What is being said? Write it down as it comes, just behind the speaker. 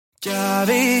Ya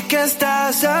vi que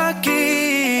estás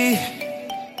aquí.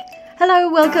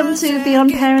 Hello, welcome to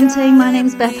Beyond Parenting. My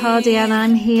name's Beth Hardy and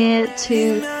I'm here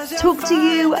to talk to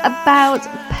you about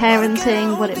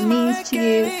parenting, what it means to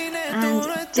you and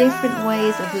different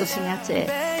ways of looking at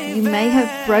it. You may have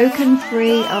broken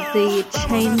free of the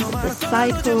chains, the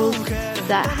cycles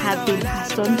that have been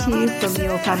passed on to you from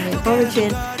your family of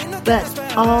origin, but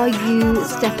are you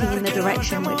stepping in the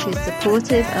direction which is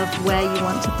supportive of where you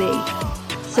want to be?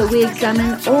 So we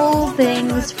examine all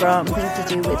things from things to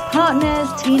do with partners,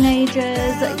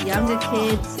 teenagers, younger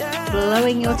kids,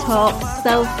 blowing your top,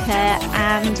 self-care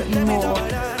and more.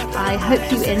 I hope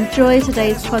you enjoy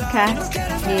today's podcast.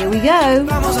 Here we go.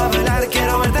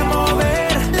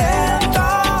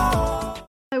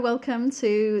 Welcome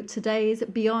to today's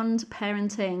Beyond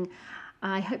Parenting.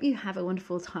 I hope you have a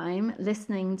wonderful time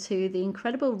listening to the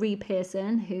incredible Rie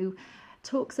Pearson, who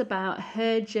talks about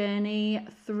her journey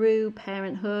through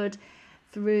parenthood,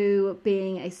 through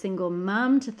being a single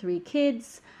mum to 3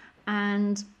 kids,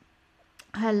 and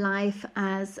her life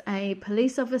as a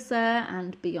police officer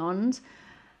and beyond,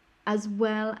 as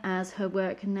well as her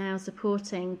work now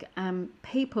supporting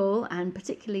people, and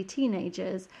particularly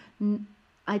teenagers,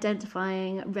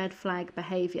 identifying red flag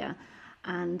behaviour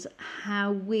and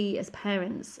how we as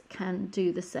parents can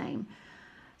do the same.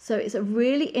 So it's a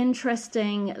really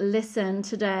interesting listen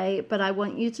today, but I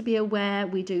want you to be aware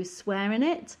we do swear in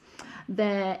it.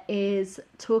 There is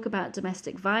talk about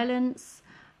domestic violence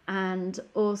and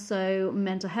also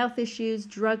mental health issues,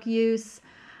 drug use,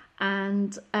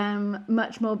 and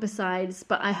much more besides.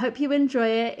 But I hope you enjoy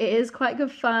it. It is quite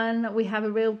good fun. We have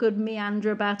a real good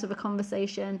meander about of a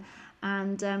conversation,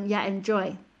 and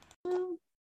enjoy.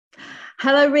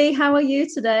 Hello, Rie. How are you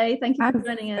today? Thank you for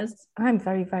joining us. I'm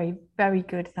very, very, very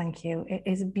good. Thank you. It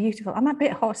is beautiful. I'm a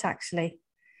bit hot, actually.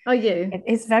 Are you? It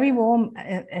is very warm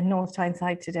in North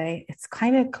Tyneside today. It's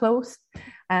kind of close,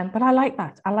 but I like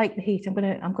that. I like the heat. I'm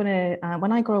gonna.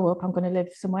 When I grow up, I'm gonna live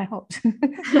somewhere hot,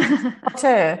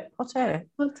 hotter. Yeah,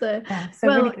 so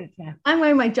really good. Yeah. I'm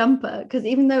wearing my jumper because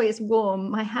even though it's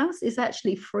warm, my house is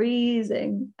actually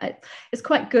freezing. It's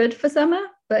quite good for summer,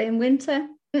 but in winter,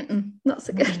 not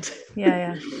so good.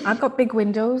 Yeah. I've got big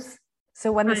windows,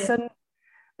 so when the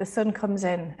sun comes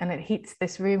in and it heats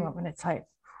this room up, and it's like,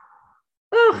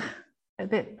 a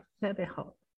little bit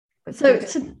hot. But so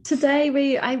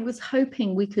today, I was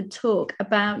hoping we could talk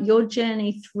about your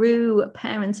journey through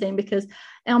parenting, because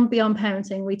on Beyond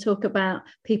Parenting, we talk about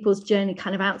people's journey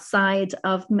kind of outside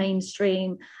of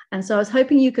mainstream. And so I was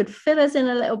hoping you could fill us in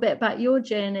a little bit about your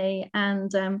journey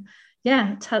and,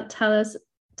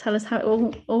 tell us how it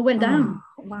all went down.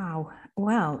 Wow.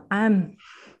 Well, I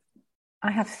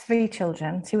have 3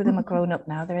 children. 2 of them are grown up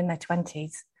now. They're in their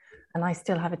 20s. And I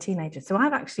still have a teenager. So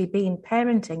I've actually been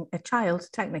parenting a child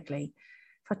technically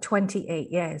for 28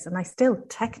 years. And I still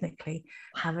technically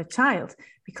have a child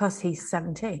because he's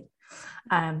 17.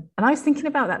 And I was thinking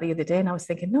about that the other day, and I was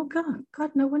thinking, no,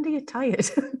 God, no wonder you're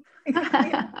tired.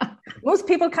 Most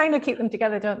people kind of keep them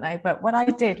together, don't they? But what I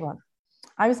did was,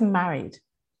 I was married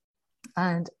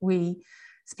and we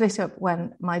split up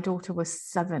when my daughter was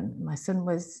 7. My son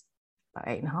was about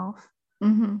 8.5.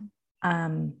 Mm-hmm.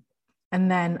 And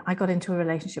then I got into a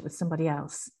relationship with somebody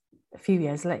else a few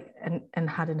years later and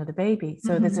had another baby.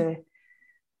 So there's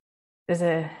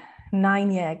a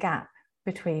 9-year gap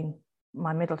between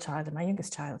my middle child and my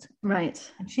youngest child. Right.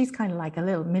 And she's kind of like a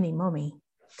little mini mummy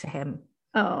to him.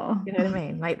 Oh. You know what I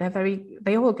mean? Like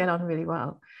they all get on really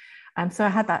well. So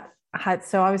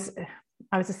I was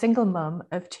a single mum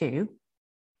of 2.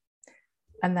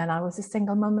 And then I was a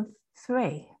single mum of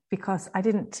 3 because I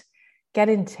didn't get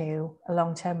into a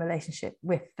long-term relationship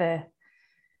with the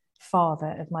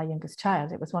father of my youngest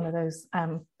child. It was one of those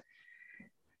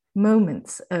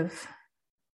moments of,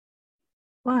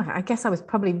 well, I guess I was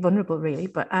probably vulnerable really,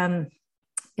 but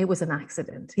it was an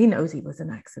accident. He knows he was an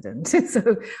accident.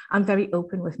 So I'm very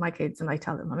open with my kids and I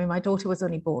tell them. I mean, my daughter was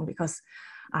only born because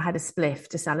I had a spliff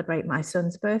to celebrate my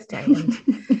son's birthday.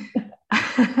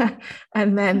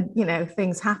 And then,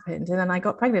 things happened and then I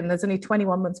got pregnant and there's only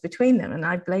 21 months between them and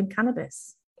I blame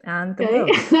cannabis and the world.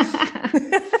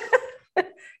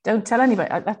 Don't tell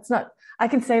anybody. I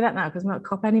can say that now because I'm not a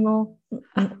cop anymore.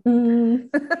 So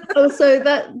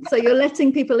you're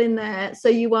letting people in there. So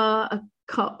you are a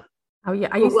cop. Oh yeah,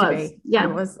 I used to be.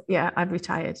 Yeah. I've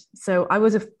retired. So I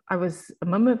was a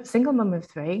single mum of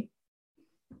 3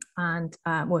 and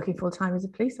working full time as a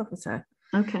police officer.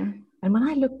 Okay. And when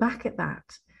I look back at that,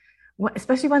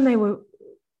 especially when they were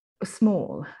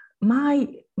small, my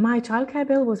childcare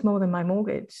bill was more than my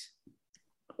mortgage.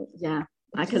 Yeah,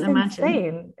 I can imagine.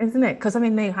 Insane, isn't it? Because I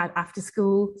mean, they had after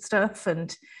school stuff,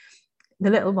 and the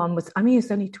little one was, he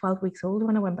was only 12 weeks old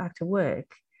when I went back to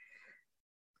work,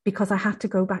 because I had to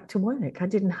go back to work. I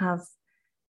didn't have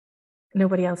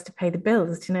nobody else to pay the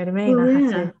bills. Do you know what I mean? Oh, I had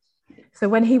yeah. to. So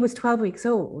when he was 12 weeks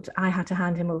old, I had to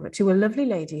hand him over to a lovely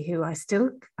lady who I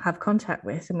still have contact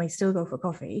with, and we still go for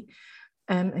coffee,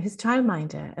 his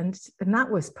childminder. And that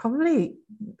was probably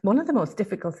one of the most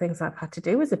difficult things I've had to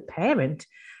do as a parent,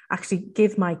 actually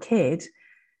give my kid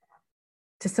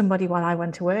to somebody while I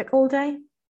went to work all day.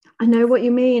 I know what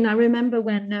you mean. I remember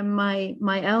when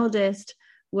my eldest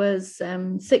was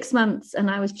 6 months and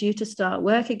I was due to start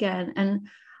work again, and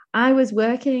I was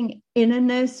working in a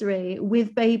nursery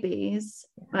with babies,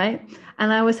 right?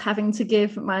 And I was having to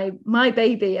give my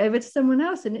baby over to someone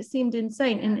else, and it seemed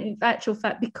insane. And in actual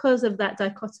fact, because of that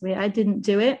dichotomy, I didn't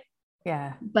do it.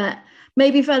 Yeah. But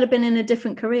maybe if I'd have been in a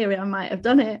different career, I might have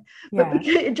done it. Yeah. But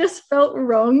it just felt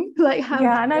wrong. Like how?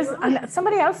 Yeah, and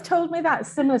somebody else told me that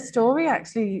similar story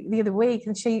actually the other week,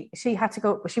 and she had to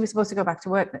go. She was supposed to go back to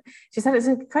work. She said, "It's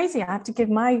crazy. I have to give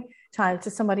my child to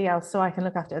somebody else so I can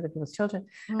look after other people's children."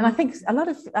 And I think a lot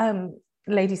of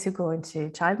ladies who go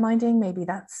into childminding, maybe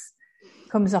that's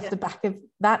comes off the back of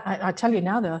that. I tell you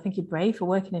now, though, I think you're brave for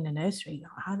working in a nursery.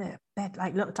 How they're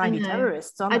like little tiny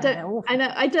terrorists. I don't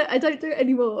do it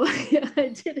anymore.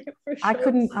 I did it for sure. I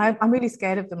couldn't. I'm really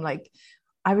scared of them. Like,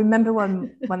 I remember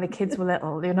when the kids were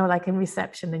little, you know, like in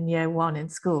reception in year 1 in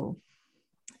school,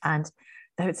 and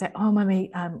they would say, "Oh,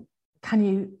 mummy, can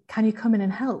you come in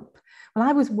and help?" Well,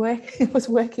 I was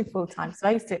working full time, so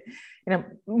I used to, you know,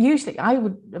 usually I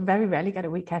would very rarely get a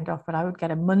weekend off, but I would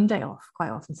get a Monday off quite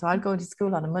often. So I'd go into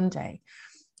school on a Monday,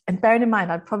 and bearing in mind,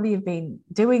 I'd probably have been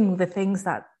doing the things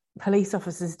that police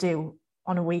officers do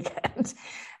on a weekend,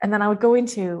 and then I would go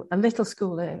into a little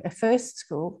school, a first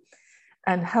school,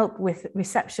 and help with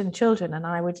reception children. And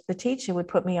the teacher would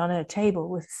put me on a table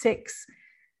with 6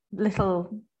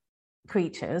 little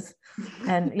creatures,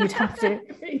 and you'd have to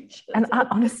and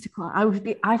honest to God,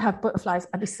 I'd have butterflies.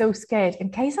 I'd be so scared in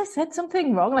case I said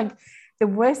something wrong. Like, the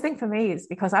worst thing for me is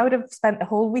because I would have spent the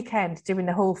whole weekend doing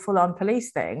the whole full-on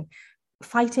police thing,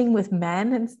 fighting with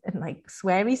men and like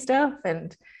sweary stuff,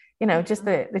 and you know, just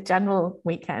the general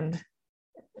weekend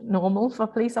normal for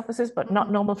police officers but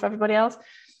not normal for everybody else.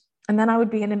 And then I would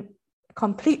be in a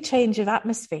complete change of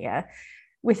atmosphere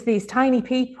with these tiny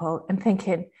people and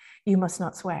thinking, you must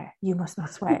not swear,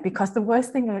 because the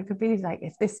worst thing that could be is like,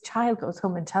 if this child goes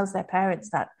home and tells their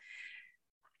parents that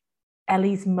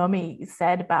Ellie's mummy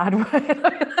said a bad word.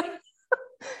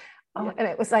 And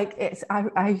it was like,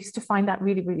 I used to find that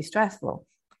really, really stressful.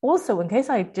 Also, in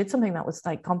case I did something that was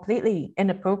like completely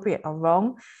inappropriate or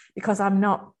wrong, because I'm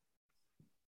not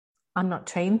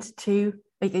trained to,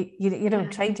 like, you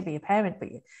don't train to be a parent, but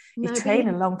you train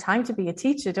a long time to be a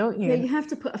teacher, don't you? Yeah, you have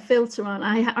to put a filter on.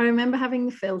 I remember having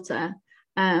the filter,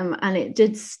 and it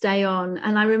did stay on.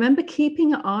 And I remember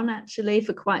keeping it on actually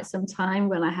for quite some time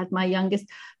when I had my youngest,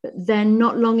 but then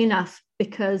not long enough,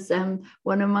 because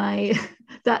one of my,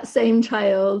 that same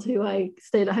child who I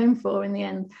stayed at home for in the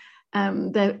end,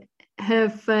 her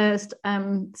first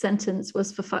sentence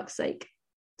was, "For fuck's sake,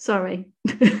 sorry."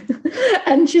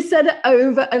 And she said it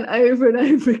over and over and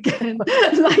over again,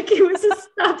 like it was just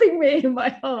stabbing me in my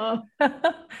heart. Do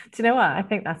you know what? I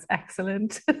think that's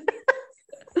excellent. And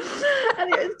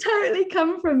it totally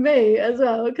come from me as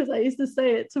well, because I used to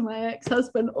say it to my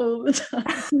ex-husband all the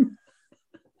time.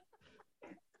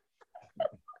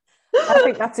 I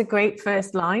think that's a great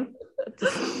first line.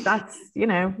 That's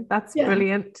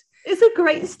brilliant. It's a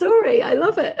great story. I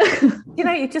love it. You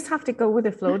know, you just have to go with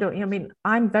the flow, don't you? I mean,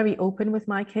 I'm very open with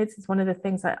my kids. It's one of the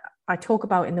things that I talk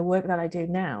about in the work that I do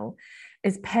now,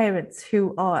 is parents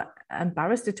who are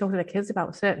embarrassed to talk to their kids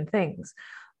about certain things.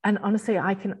 And honestly,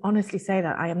 I can honestly say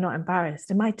that I am not embarrassed,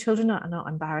 and my children are not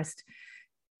embarrassed.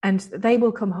 And they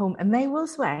will come home and they will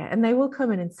swear, and they will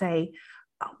come in and say,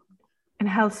 "Oh, and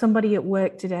hell, somebody at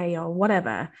work today," or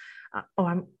whatever, or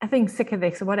 "I'm effing sick of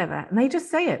this," or whatever. And they just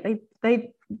say it.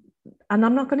 They and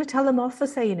I'm not going to tell them off for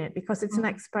saying it, because it's an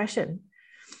expression.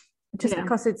 Just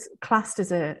because it's classed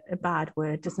as a bad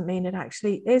word doesn't mean it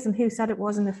actually is. And who said it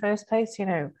was in the first place? You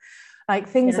know, like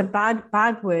things are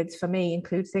bad words for me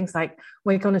include things like,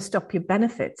 "We're going to stop your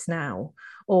benefits now,"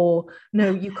 or "No,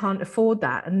 you can't afford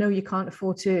that," and "No, you can't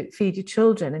afford to feed your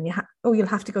children," and you'll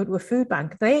have to go to a food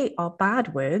bank. They are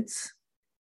bad words.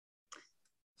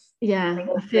 Yeah,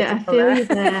 I feel you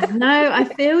there. No, I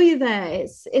feel you there.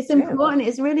 It's important.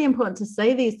 It's really important to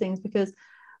say these things, because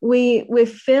we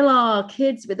fill our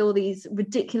kids with all these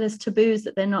ridiculous taboos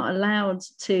that they're not allowed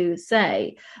to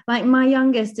say. Like my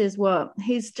youngest is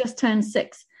he's just turned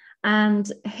 6,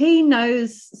 and he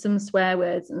knows some swear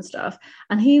words and stuff,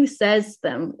 and he says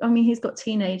them. I mean, he's got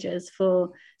teenagers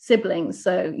for siblings,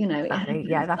 so you know. Exactly.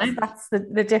 Yeah, that's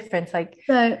the difference. Like,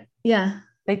 so yeah,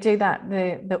 they do that.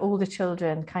 The older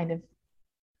children kind of.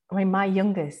 I mean, my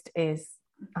youngest is,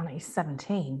 I know he's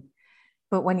 17,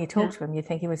 but when you talk to him, you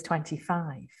think he was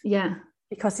 25. Yeah,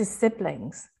 because his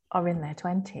siblings are in their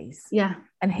 20s. Yeah,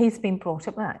 and he's been brought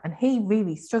up that, and he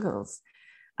really struggles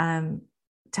to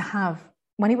have.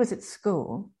 When he was at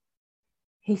school,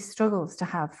 he struggles to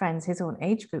have friends his own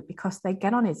age group because they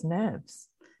get on his nerves.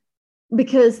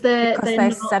 Because they're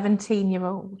not,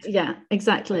 17-year-old. Yeah,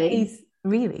 exactly.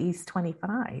 He's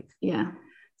 25. Yeah.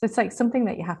 So it's like something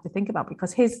that you have to think about,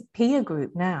 because his peer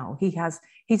group now,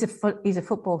 he's a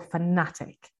football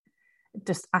fanatic.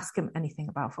 Just ask him anything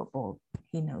about football.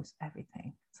 He knows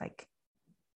everything. It's like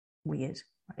weird,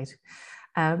 right?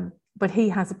 But he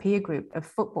has a peer group of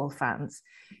football fans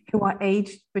who are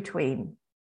aged between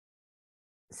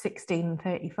 16 and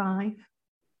 35.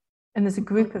 And there's a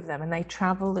group of them, and they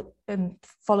travel and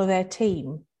follow their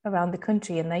team around the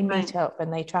country, and they meet up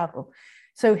and they travel.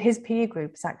 So his peer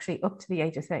group's actually up to the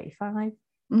age of 35.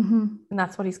 Mm-hmm. And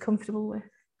that's what he's comfortable with.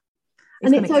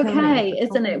 And it's okay,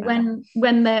 isn't it,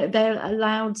 when they're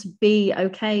allowed to be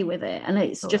okay with it, and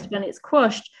it's just when it's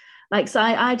quashed. Like, so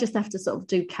I just have to sort of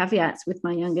do caveats with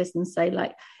my youngest and say,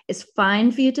 like, it's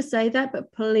fine for you to say that,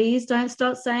 but please don't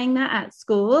start saying that at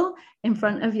school in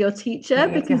front of your teacher,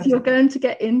 because you're going to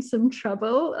get in some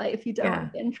trouble. Like, if you don't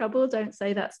want to get in trouble, don't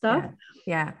say that stuff.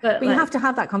 Yeah. But you have to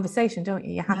have that conversation, don't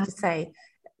you? You have to say,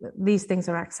 these things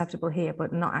are acceptable here,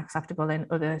 but not acceptable in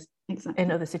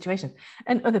other situations.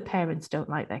 And other parents don't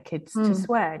like their kids to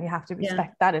swear, and you have to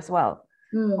respect that as well.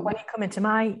 But when you come into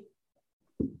my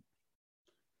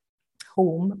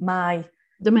home, my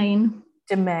domain,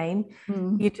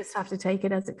 you just have to take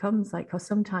it as it comes. Like, because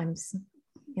sometimes,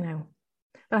 you know,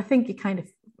 but I think you kind of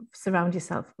surround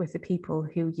yourself with the people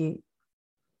who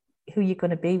you're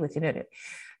going to be with. You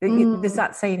know, there's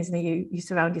that saying, isn't it? You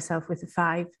surround yourself with the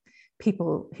 5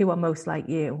 people who are most like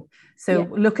you. So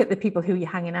look at the people who you're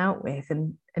hanging out with,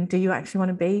 and do you actually want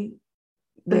to be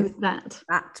with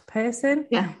that person?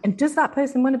 Yeah. And does that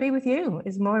person want to be with you?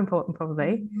 Is more important,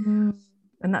 probably.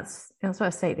 And that's what I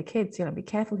say to kids, you know, be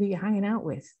careful who you're hanging out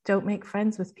with. Don't make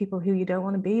friends with people who you don't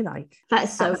want to be like. That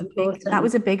is so important. That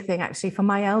was a big thing, actually, for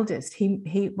my eldest.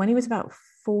 He when he was about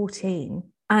 14,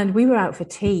 and we were out for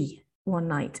tea one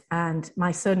night, and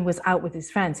my son was out with his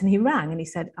friends, and he rang and he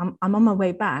said, I'm on my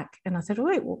way back. And I said, all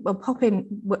right, we'll pop in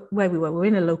where we were. We're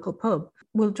in a local pub.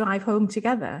 We'll drive home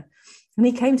together. And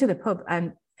he came to the pub,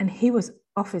 and he was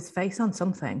off his face on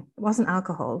something. It wasn't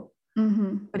alcohol.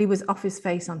 But he was off his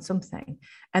face on something.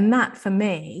 And that for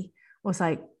me was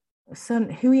like, son,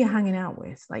 who are you hanging out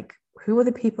with? Like, who are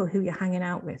the people who you're hanging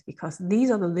out with? Because these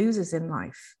are the losers in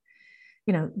life.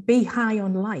 You know, be high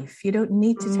on life. You don't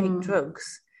need to take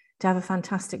drugs to have a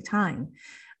fantastic time.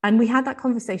 And we had that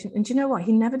conversation. And do you know what?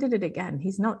 He never did it again.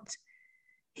 He's not,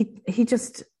 he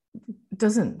just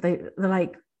doesn't. They're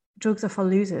like, drugs are for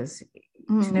losers.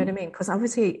 Do you know what I mean? Because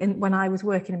obviously when I was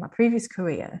working in my previous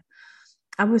career,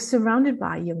 I was surrounded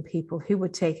by young people who were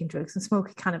taking drugs and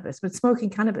smoking cannabis, but smoking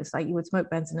cannabis like you would smoke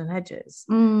Benson and Hedges.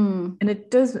 And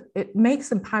it makes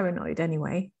them paranoid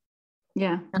anyway.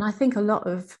 Yeah. And I think a lot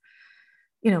of,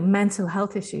 you know, mental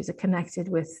health issues are connected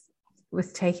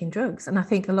with taking drugs. And I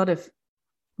think a lot of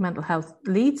mental health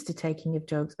leads to taking of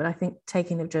drugs, but I think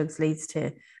taking of drugs leads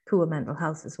to poor mental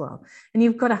health as well. And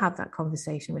you've got to have that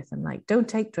conversation with them. Like, don't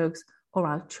take drugs or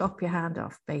I'll chop your hand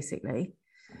off, basically.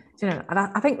 You know, and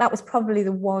I think that was probably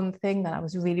the one thing that I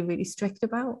was really, really strict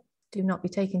about. Do not be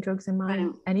taking drugs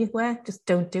anywhere. Just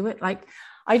don't do it. Like,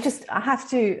 I have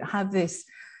to have this.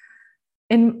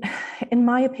 In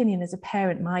my opinion, as a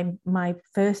parent, my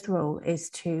first role is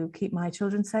to keep my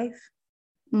children safe.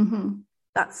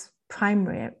 That's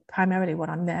primarily what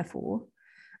I'm there for.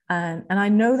 And I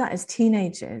know that as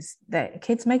teenagers, that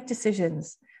kids make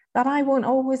decisions that I won't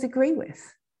always agree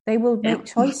with. They will make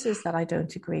choices that I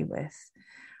don't agree with.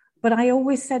 But I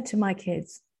always said to my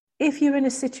kids, if you're in a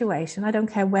situation, I don't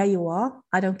care where you are,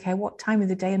 I don't care what time of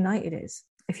the day and night it is.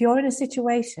 If you're in a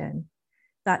situation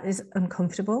that is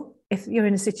uncomfortable, if you're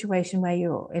in a situation where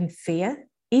you're in fear,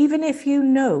 even if you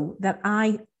know that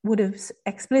I would have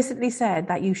explicitly said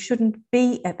that you shouldn't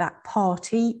be at that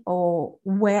party or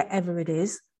wherever it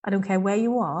is, I don't care where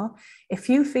you are, if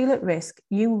you feel at risk,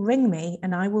 you ring me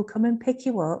and I will come and pick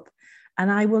you up, and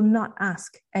I will not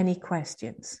ask any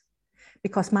questions.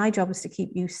 Because my job is to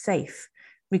keep you safe,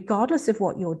 regardless of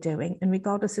what you're doing and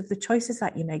regardless of the choices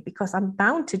that you make, because I'm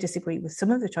bound to disagree with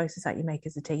some of the choices that you make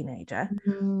as a teenager,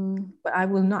 but I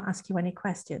will not ask you any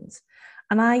questions.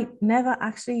 And I never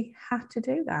actually had to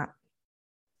do that.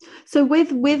 So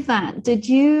with that, did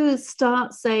you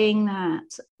start saying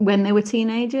that when they were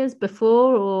teenagers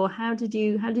before, or how did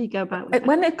you go about with that?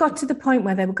 When it got to the point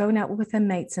where they were going out with their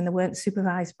mates and they weren't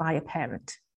supervised by a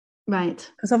parent. Right.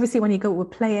 Because obviously when you go to a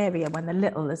play area when they're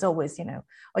little, there's always,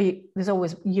 there's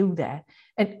always you there.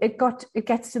 And it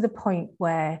gets to the point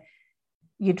where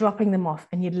you're dropping them off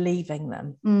and you're leaving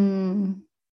them.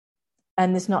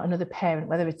 And there's not another parent,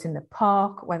 whether it's in the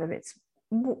park, whether it's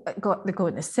they're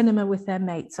going to cinema with their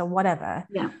mates or whatever,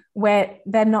 where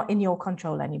they're not in your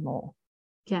control anymore.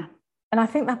 Yeah. And I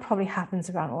think that probably happens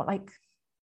around like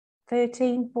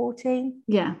 13, 14.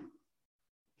 Yeah.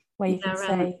 Where you can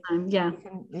say, you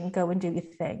can go and do your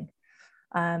thing.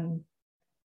 And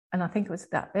I think it would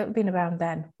have been around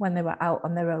then when they were out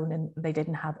on their own and they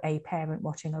didn't have a parent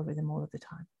watching over them all of the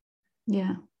time.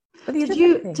 Yeah. But did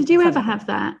you ever have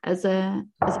that as a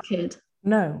kid?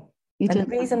 No. And the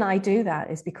reason I do that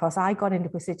is because I got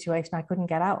into a situation I couldn't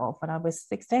get out of when I was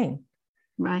 16.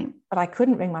 Right. But I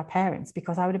couldn't ring my parents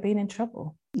because I would have been in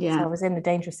trouble. Yeah. So I was in a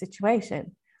dangerous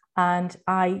situation. And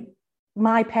my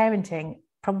parenting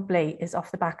probably is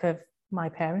off the back of my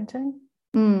parenting.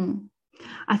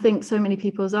 I think so many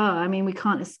people's are. I mean, we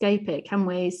can't escape it, can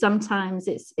we? Sometimes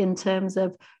it's in terms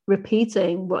of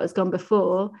repeating what has gone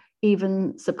before,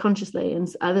 even subconsciously, and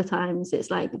other times it's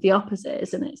like the opposite,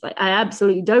 isn't it? It's like, I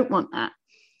absolutely don't want that,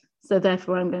 so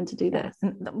therefore I'm going to do this.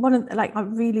 And I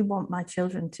really want my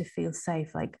children to feel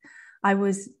safe. Like, I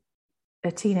was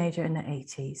a teenager in the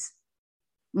 80s,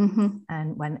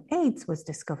 and when AIDS was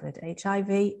discovered, HIV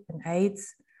and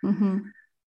AIDS,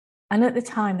 and at the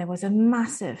time there was a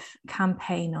massive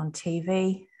campaign on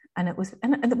TV, and it was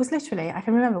literally, I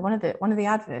can remember one of the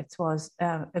adverts was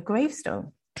a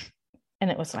gravestone, and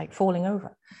it was like falling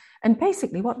over. And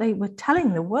basically what they were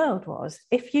telling the world was,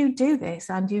 if you do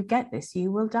this and you get this,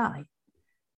 you will die.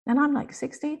 And I'm like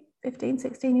 16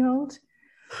 year old.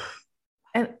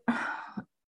 And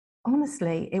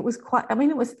honestly, it was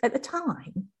it was at the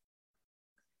time,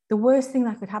 the worst thing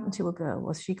that could happen to a girl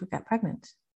was she could get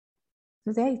pregnant. It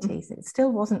was the 80s. It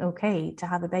still wasn't okay to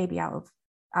have a baby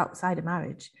outside of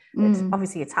marriage.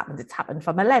 Obviously it's happened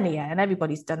for millennia and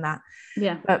everybody's done that.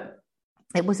 Yeah. But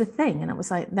it was a thing. And it was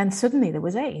like, then suddenly there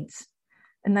was AIDS.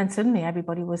 And then suddenly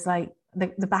everybody was like, the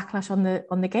backlash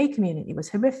on the gay community was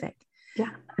horrific. Yeah.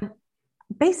 And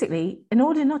basically, in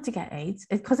order not to get AIDS,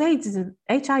 because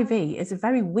HIV is a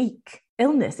very weak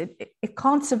illness. It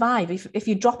can't survive. If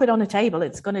you drop it on a table,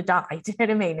 it's going to die. Do you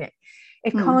know what I mean?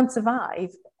 It can't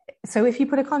survive. So if you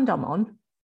put a condom on,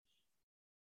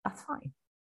 that's fine.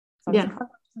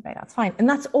 That's fine. And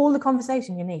that's all the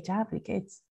conversation you need to have with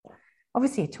kids.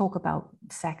 Obviously, you talk about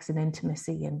sex and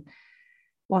intimacy and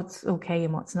what's okay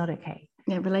and what's not okay.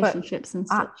 Yeah, relationships and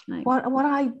such. What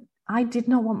I did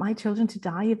not want my children to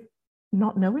die of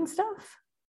not knowing stuff.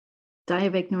 Die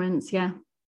of ignorance, yeah.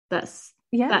 That's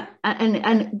that,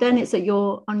 and then it's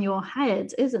on your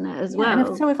head, isn't it, as well?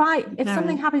 And so if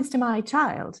something happens to my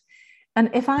child, and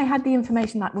if I had the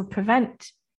information that would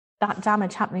prevent that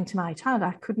damage happening to my child,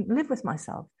 I couldn't live with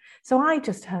myself. So I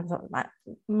just had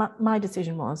my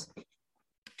decision was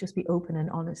just be open and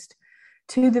honest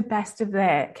to the best of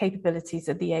their capabilities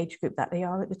at the age group that they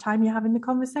are at the time you're having the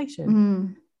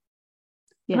conversation.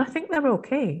 Yeah. And I think they're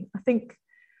okay. I think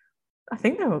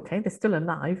they're okay. They're still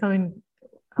alive. I mean,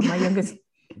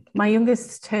 my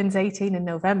youngest turns 18 in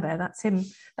November. That's him.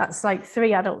 That's like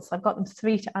 3 adults. I've got them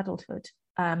 3 to adulthood.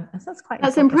 So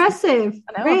that's impressive.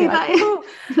 I know, really, oh.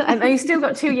 And you've still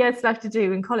got 2 years left to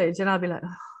do in college, and I'll be like,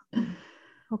 oh,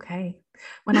 okay.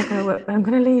 When I grow up, I'm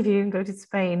going to leave you and go to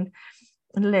Spain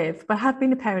and live. But I have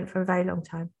been a parent for a very long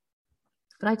time.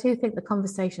 But I do think the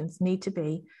conversations need to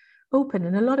be open,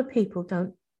 and a lot of people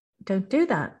don't do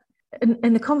that.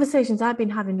 And the conversations I've been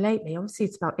having lately, obviously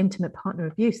it's about intimate partner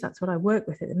abuse. That's what I work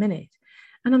with at the minute.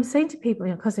 And I'm saying to people,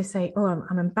 because they say, oh,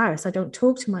 I'm embarrassed. I don't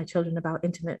talk to my children about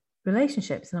intimate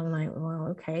relationships. And I'm like, well,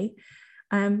 okay.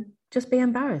 Just be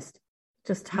embarrassed.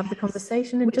 Just have the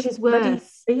conversation, and which just is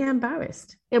worse. Be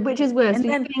embarrassed. Yeah, which is worse,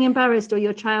 being embarrassed or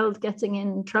your child getting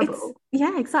in trouble.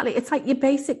 Yeah, exactly. It's like your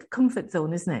basic comfort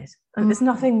zone, isn't it? And there's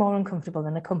nothing more uncomfortable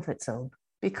than a comfort zone,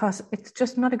 because it's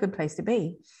just not a good place to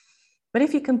be. But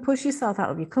if you can push yourself out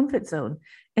of your comfort zone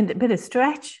and a bit of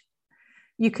stretch,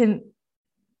 you can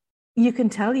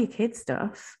tell your kids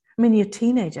stuff. I mean, you're a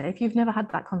teenager. If you've never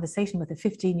had that conversation with a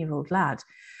 15-year-old lad,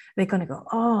 they're going to go,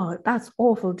 oh, that's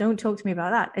awful. Don't talk to me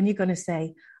about that. And you're going to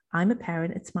say, I'm a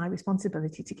parent. It's my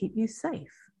responsibility to keep you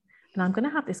safe. And I'm going to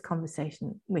have this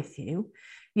conversation with you.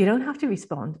 You don't have to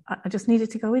respond. I just need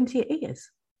it to go into your ears.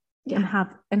 and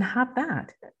have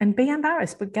that and be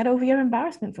embarrassed, but get over your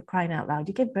embarrassment, for crying out loud.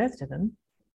 You give birth to them.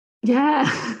 Yeah.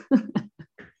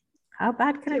 How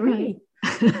bad can it be?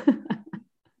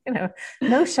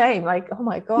 No shame. Like, oh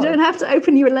my God. You don't have to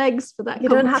open your legs for that. You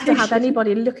don't have to have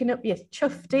anybody looking up your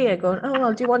chuffed ear going, oh,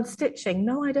 well, do you want stitching?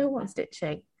 No, I don't want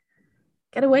stitching.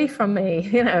 Get away from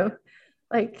me,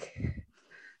 like,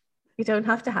 you don't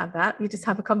have to have that. You just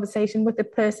have a conversation with the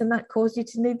person that caused you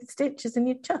to need the stitches in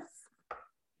your chuff.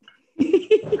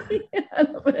 It's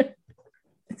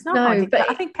not hard. But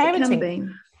I think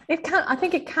parenting, I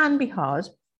think it can be hard,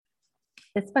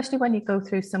 especially when you go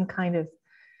through some kind of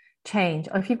change,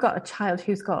 or if you've got a child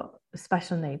who's got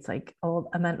special needs, like, or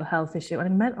a mental health issue.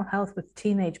 And mental health with the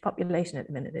teenage population at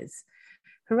the minute is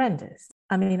horrendous.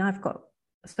 I mean,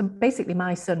 basically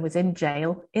my son was in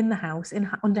jail, in the house,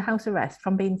 under house arrest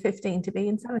from being 15 to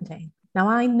being 17. Now,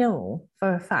 I know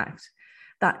for a fact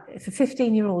that if a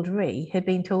 15-year-old Rie had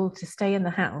been told to stay in the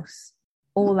house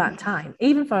all that time,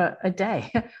 even for a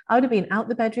day, I would have been out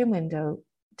the bedroom window,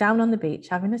 down on the beach,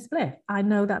 having a spliff. I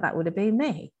know that would have been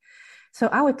me. So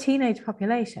our teenage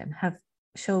population have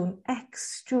shown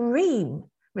extreme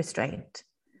restraint.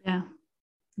 Yeah.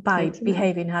 By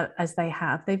behaving as they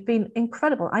have. They've been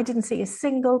incredible. I didn't see a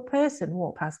single person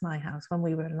walk past my house when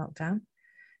we were in lockdown.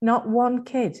 Not one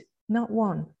kid, not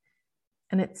one.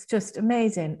 And it's just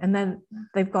amazing. And then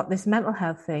they've got this mental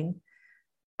health thing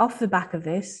off the back of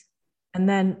this, and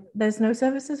then there's no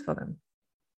services for them.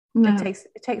 No. It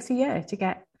takes a year to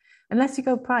get, unless you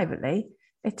go privately,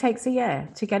 it takes a year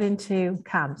to get into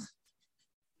CAMS.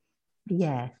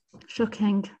 Yeah.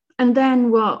 Shocking. And then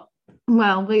what?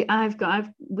 Well, we've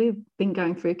been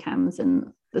going through CAMS,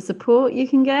 and the support you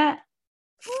can get,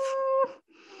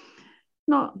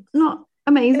 not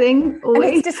amazing. And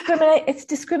it's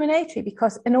discriminatory,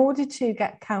 because in order to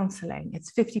get counselling,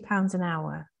 it's £50 an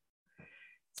hour.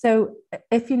 So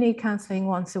if you need counselling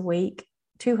once a week,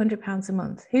 £200 a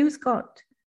month. Who's got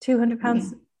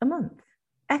 £200 a month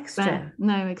extra?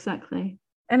 No, exactly.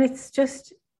 And it's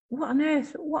just, what on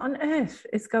earth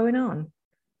is going on?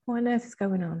 What on earth is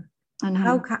going on? And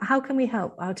how can we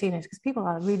help our teenagers? Because people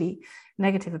are really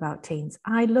negative about teens.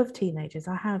 I love teenagers.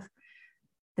 I'm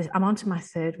on to my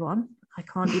third one. I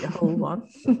can't eat a whole one.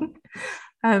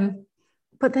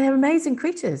 But they're amazing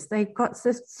creatures. They've got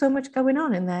so much going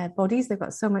on in their bodies. They've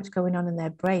got so much going on in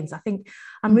their brains. I think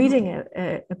I'm reading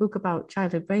a book about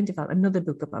childhood brain development, another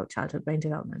book about childhood brain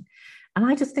development. And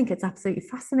I just think it's absolutely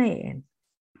fascinating.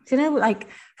 Like,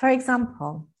 for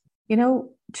example,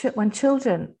 when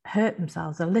children hurt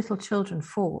themselves, or little children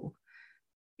fall,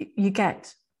 you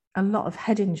get a lot of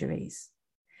head injuries,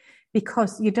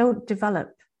 because your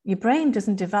brain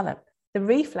doesn't develop the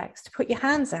reflex to put your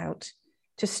hands out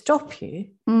to stop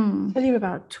you until you're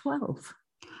about 12.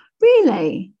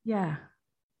 Really? Yeah.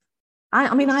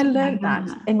 I mean, I learned that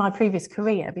in my previous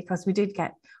career, because we did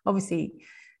get, obviously,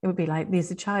 it would be like,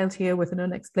 there's a child here with an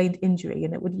unexplained injury,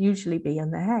 and it would usually be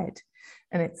on the head.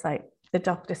 And it's like, the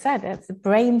doctor said, it's the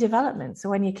brain development. So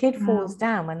when your kid falls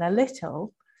down when they're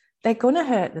little, they're going to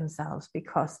hurt themselves,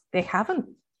 because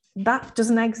that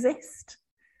doesn't exist.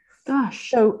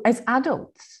 Gosh. So as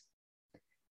adults,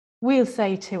 we'll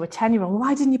say to a 10-year-old,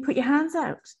 why didn't you put your hands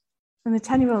out? And the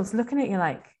 10-year-old's looking at you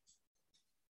like,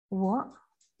 what?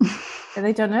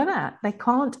 They don't know that. They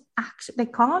can't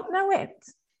know it.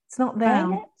 It's not there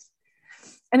yet.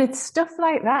 And it's stuff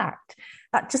like that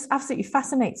just absolutely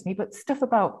fascinates me. But stuff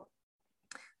about,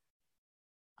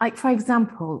 like, for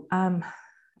example,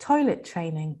 toilet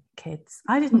training kids.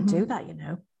 I didn't do that,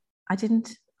 I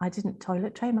didn't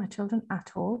toilet train my children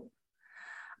at all.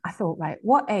 I thought, right,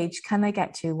 what age can they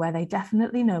get to where they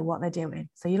definitely know what they're doing?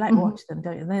 So you watch them,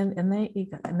 don't you?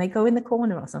 And they go in the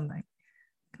corner or something,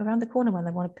 go around the corner when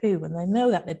they want to poo, and they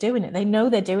know that they're doing it. They know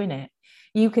they're doing it.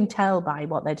 You can tell by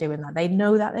what they're doing that they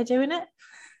know that they're doing it.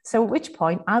 So at which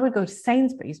point I would go to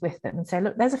Sainsbury's with them and say,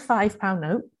 look, there's a £5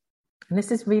 note. And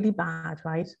this is really bad,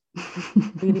 right?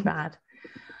 Really bad.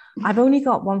 I've only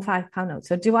got one £5 note.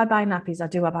 So do I buy nappies or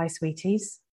do I buy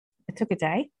sweeties? It took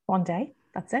one day.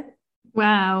 That's it.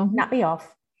 Wow. Nappy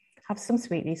off. Have some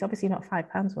sweeties. Obviously not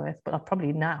 £5 worth, but I'll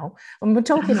probably now. And we're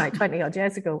talking like 20 odd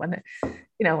years ago when,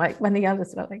 when the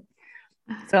eldest were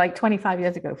like 25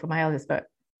 years ago for my eldest, but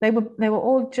they were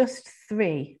all just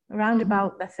 3, around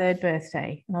about their 3rd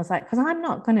birthday. And I was like, because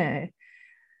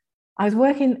I was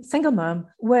working, single mum,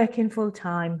 working full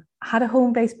time, had a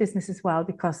home-based business as well,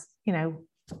 because,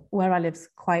 where I live's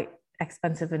quite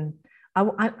expensive, and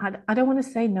I don't want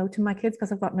to say no to my kids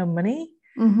because I've got no money.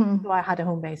 So I had a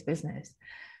home-based business.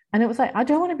 And it was like, I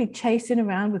don't want to be chasing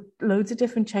around with loads of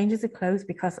different changes of clothes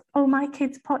because, oh, my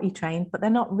kid's potty trained, but they're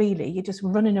not really. You're just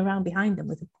running around behind them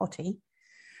with a potty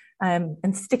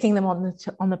and sticking them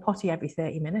on the potty every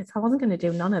 30 minutes. I wasn't going to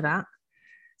do none of that.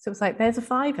 So it was like, there's a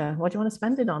 £5. What do you want to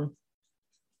spend it on?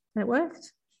 And it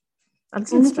worked. I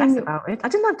didn't stress about it. I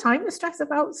didn't have time to stress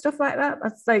about stuff like that.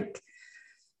 That's like,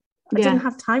 I didn't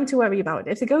have time to worry about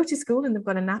it. If they go to school and they've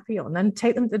got a nappy on, then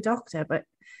take them to the doctor. But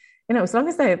as long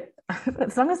as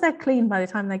they're clean by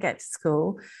the time they get to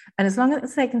school, and as long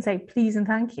as they can say please and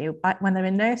thank you when they're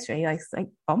in nursery, like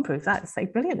bomb-proof, that's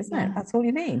like brilliant, isn't it? That's all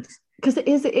you need. Because it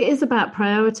is about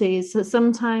priorities. So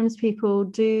sometimes people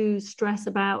do stress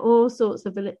about all sorts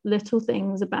of little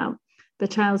things about the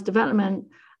child's development,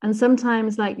 and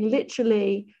sometimes like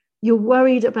literally you're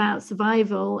worried about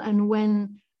survival and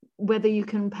whether you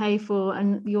can pay for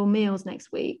your meals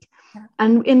next week. Yeah.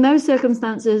 And in those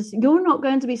circumstances, you're not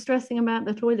going to be stressing about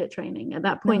the toilet training at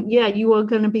that point. No. Yeah, you are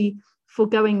going to be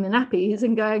foregoing the nappies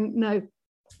and going, no,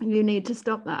 you need to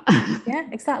stop that. Yeah,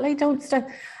 exactly. Don't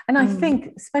stress. And I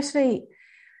think, especially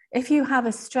if you have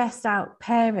a stressed out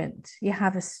parent, you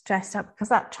have a stressed out, because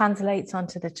that translates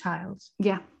onto the child.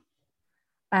 Yeah.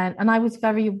 And I was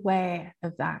very aware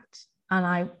of that.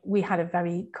 And we had a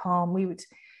very calm,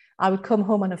 I would come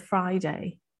home on a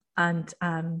Friday and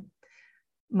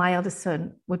my eldest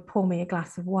son would pour me a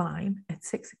glass of wine at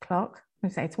 6 o'clock.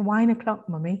 I'd say, it's wine o'clock,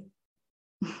 mummy.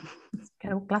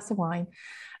 Get a glass of wine.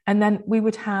 And then we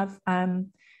would have,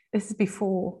 this is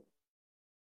before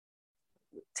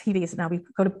TVs now, we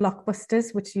go to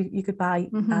Blockbusters, which you could buy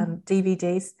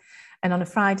DVDs. And on a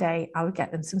Friday, I would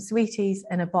get them some sweeties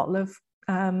and a bottle of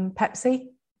Pepsi,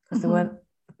 because there weren't,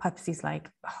 Pepsi's like,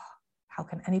 how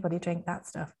can anybody drink that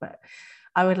stuff? But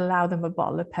I would allow them a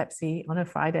bottle of Pepsi on a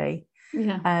Friday.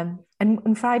 Yeah.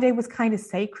 And Friday was kind of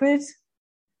sacred.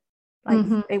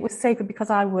 Like it was sacred because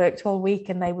I worked all week,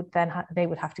 and they would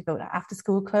have to go to after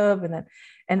school club,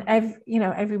 and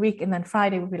every week, and then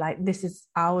Friday would be like, this is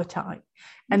our time.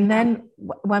 And then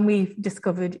when we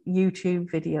discovered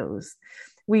YouTube videos,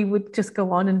 we would just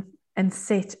go on and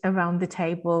sit around the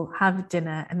table, have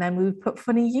dinner, and then we would put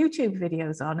funny YouTube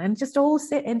videos on and just all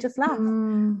sit and just laugh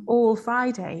all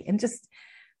Friday, and just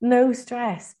no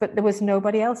stress. But there was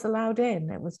nobody else allowed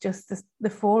in. It was just the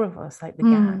four of us, like the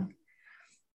gang.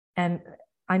 And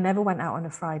I never went out on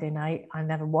a Friday night. I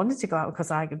never wanted to go out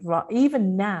because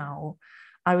even now,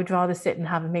 I would rather sit and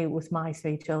have a meal with my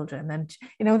 3 children. And,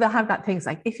 they'll have that things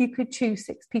like, if you could choose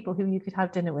 6 people who you could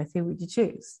have dinner with, who would you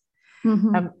choose?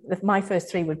 My first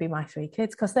 3 would be my 3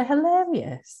 kids, because they're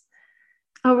hilarious.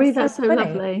 Oh, really? That's so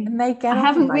lovely. And they get I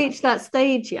haven't reached that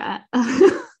stage yet.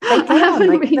 I haven't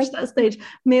reached that stage.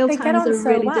 Meal times are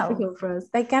really difficult for us.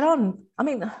 They get on. I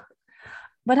mean,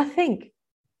 but I think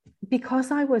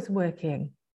because I was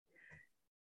working,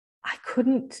 I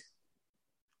couldn't.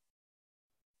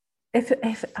 If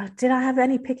did I have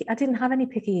any picky? I didn't have any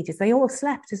picky eaters. They all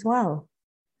slept as well.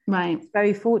 Right.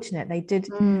 Very fortunate. They did.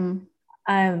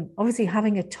 Obviously,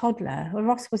 having a toddler,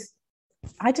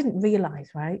 I didn't realize,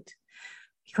 right?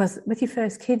 Because with your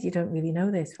first kid, you don't really know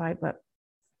this, right? But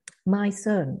my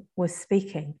son was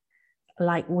speaking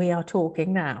like we are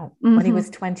talking now when he was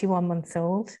 21 months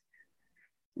old.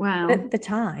 Wow. At the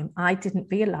time, I didn't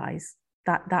realize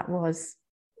that was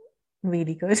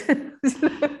really good.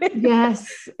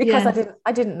 Yes. Because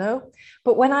I didn't know.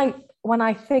 But when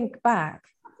I think back,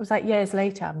 it was like years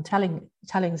later, I'm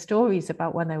telling stories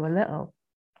about when they were little.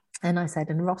 And I said,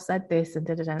 and Ross said this and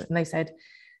and they said,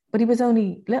 but he was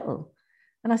only little.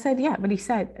 And I said, yeah, but he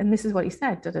said, and this is what he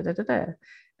said, And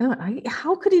I went,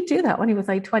 how could he do that when he was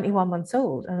like 21 months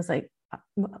old? And I was like,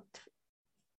 what?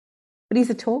 But he's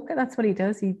a talker. That's what he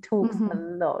does. He talks a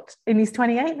lot. And he's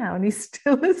 28 now, and he's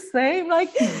still the same.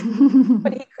 Like,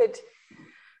 but he could.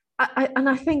 And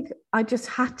I think it just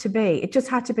had to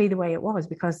be the way it was,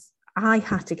 because I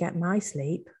had to get my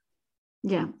sleep.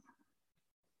 Yeah.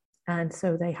 And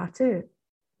so they had to.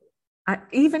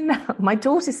 Even now, my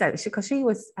daughter said, because she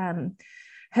was,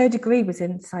 her degree was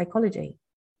in psychology.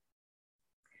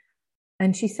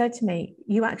 And she said to me,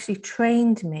 you actually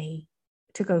trained me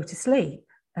to go to sleep.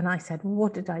 And I said,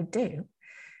 what did I do?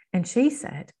 And she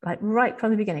said, like right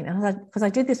from the beginning, and I said, because I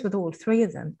did this with all 3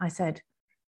 of them, I said,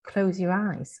 close your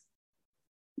eyes.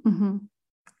 And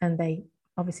they,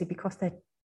 obviously, because they're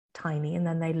tiny, and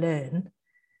then they learn,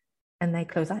 and they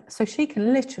close eyes. So she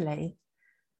can literally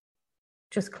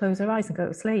just close her eyes and go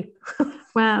to sleep.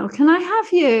 Wow, can I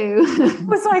have you? It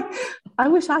was like, I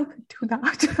wish I could do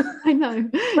that. I know.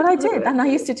 But I did, and I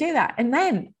used to do that. And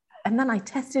then I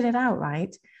tested it out,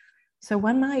 right? So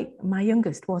when my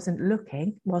youngest wasn't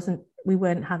looking, we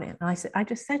weren't having it. And I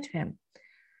just said to him,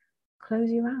 close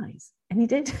your eyes. And he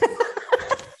did.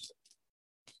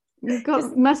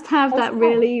 Must have that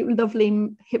really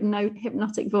lovely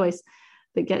hypnotic voice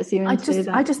that gets you into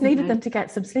that. I just needed them to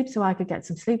get some sleep so I could get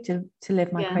some sleep to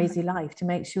live my crazy life, to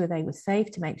make sure they were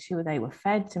safe, to make sure they were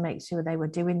fed, to make sure they were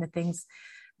doing the things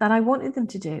that I wanted them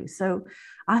to do. So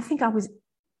I think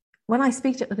when I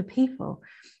speak to other people,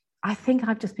 I think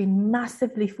I've just been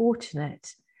massively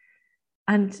fortunate.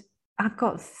 And I've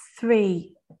got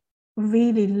 3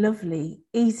 really lovely,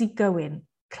 easygoing,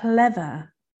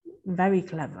 clever, very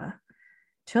clever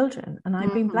children. And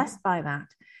I've been blessed by that.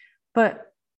 But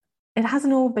it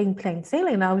hasn't all been plain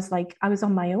sailing. I was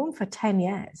on my own for 10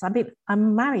 years.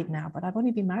 I'm married now, but I've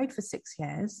only been married for 6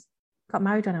 years. Got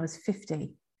married when I was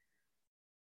 50.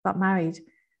 Got married.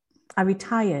 I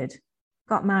retired.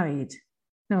 Got married.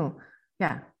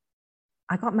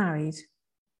 I got married,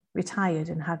 retired,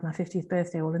 and had my 50th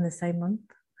birthday all in the same month.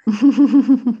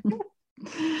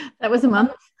 That was a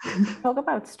month. Talk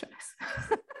about stress.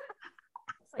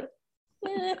 It's like,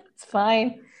 yeah, it's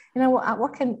fine. You know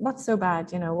what's so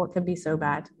bad? You know, what can be so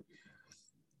bad?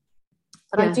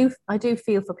 But I do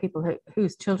feel for people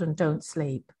whose children don't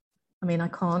sleep. I mean, I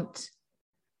can't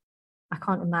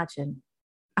imagine.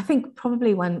 I think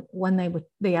probably when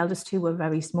the eldest 2 were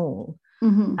very small,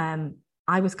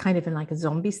 I was kind of in like a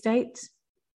zombie state.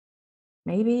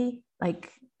 Maybe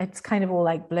like it's kind of all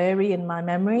like blurry in my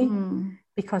memory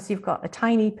because you've got a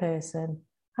tiny person.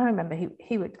 I remember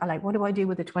he would, I like, what do I do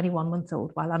with a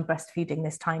 21-month-old while I'm breastfeeding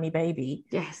this tiny baby?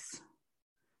 Yes.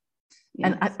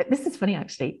 And this is funny,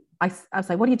 actually. I was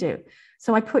like, what do you do?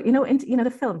 So I put,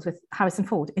 the films with Harrison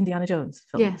Ford, Indiana Jones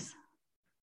film. Yes.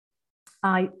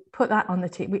 I put that on the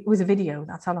TV. It was a video.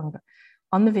 That's how long ago.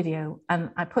 On the video. And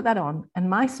I put that on. And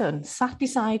my son sat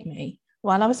beside me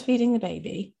while I was feeding the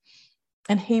baby.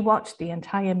 And he watched the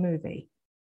entire movie.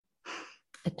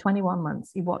 At 21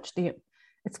 months, he watched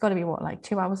it's got to be like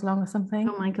 2 hours long or something.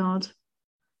 Oh my God.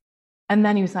 And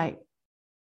then he was like,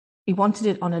 he wanted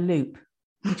it on a loop.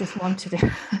 He just wanted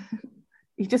it.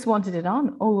 He just wanted it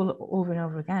on all over and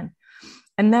over again.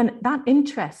 And then that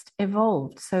interest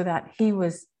evolved so that he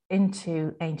was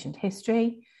into ancient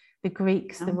history, the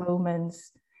Greeks, the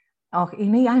Romans.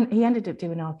 He ended up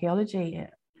doing archaeology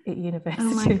at university.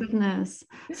 Oh my goodness.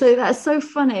 So that's so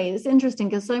funny. It's interesting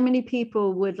because so many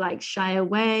people would like shy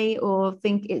away or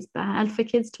think it's bad for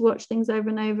kids to watch things over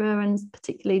and over, and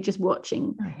particularly just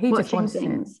watching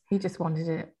things. He just wanted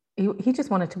it. He just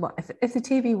wanted to watch. If the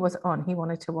TV was on, he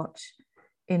wanted to watch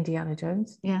Indiana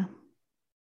Jones. Yeah.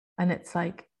 And it's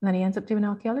like, then he ends up doing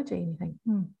archaeology, and you think,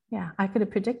 yeah, I could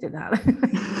have predicted that.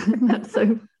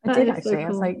 I did actually. So cool. I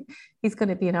was like, he's going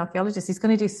to be an archaeologist. He's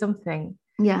going to do something.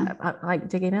 Yeah. Like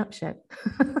digging up shit.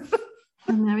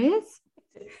 And there he is.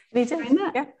 He did.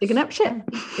 Yeah. Digging up shit.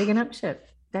 Yeah. Digging up shit.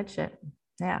 Dead shit.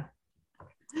 Yeah.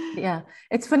 Yeah.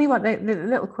 It's funny what the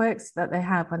little quirks that they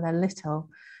have when they're little.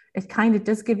 It kind of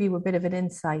does give you a bit of an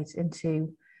insight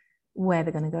into where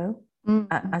they're going to go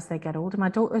as they get older. My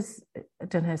daughter's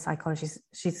done her psychology.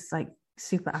 She's like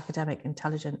super academic,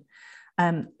 intelligent.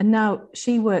 And now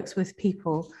she works with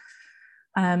people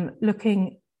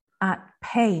looking at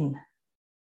pain.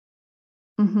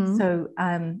 So,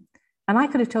 and I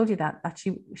could have told you that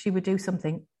she would do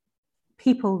something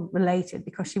people related,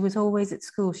 because she was always at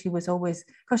school. She was always,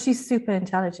 because she's super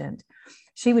intelligent,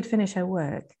 she would finish her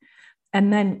work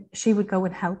and then she would go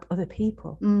and help other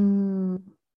people.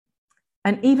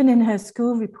 And even in her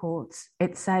school reports,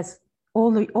 it says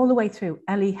all the way through,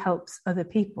 Ellie helps other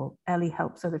people. Ellie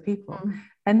helps other people.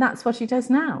 And that's what she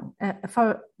does now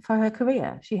for her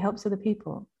career. She helps other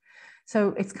people.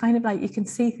 So it's kind of like you can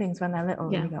see things when they're little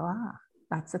and you go,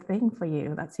 that's a thing for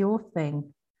you. That's your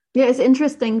thing. Yeah, it's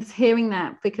interesting hearing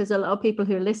that, because a lot of people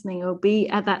who are listening will be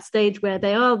at that stage where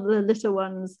they are the little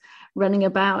ones running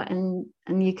about, and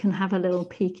you can have a little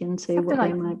peek into what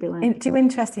they might be like. Do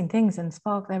interesting things and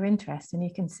spark their interest, and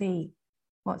you can see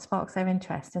what sparks their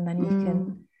interest, and then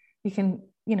you can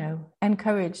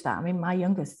encourage that. I mean, my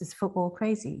youngest is football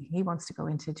crazy. He wants to go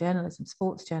into journalism,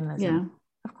 sports journalism. Yeah.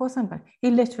 Of course I'm going. He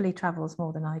literally travels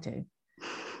more than I do.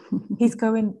 He's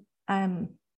going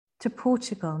to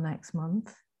Portugal next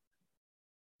month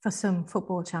for some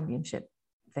football championship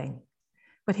thing.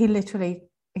 But he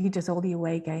does all the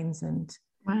away games, and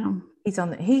he's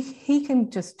on he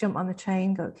can just jump on the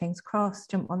train, go to King's Cross,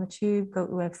 jump on the tube, go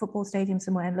to a football stadium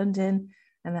somewhere in London,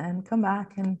 and then come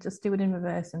back and just do it in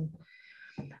reverse. And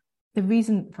the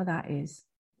reason for that is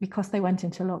because they went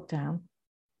into lockdown.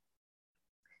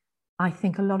 I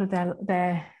think a lot of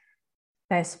their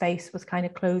space was kind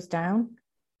of closed down.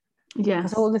 Because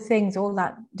Yes. all the things, all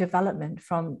that development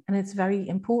and it's very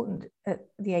important at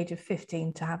the age of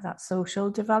 15 to have that social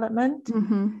development.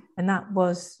 Mm-hmm. And that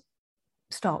was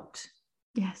stopped.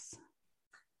 Yes.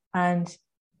 And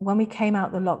when we came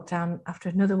out the lockdown after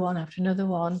another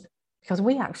one, because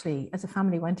we actually, as a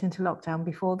family, went into lockdown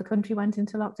before the country went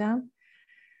into lockdown,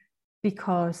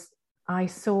 because I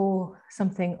saw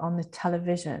something on the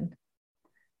television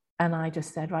and I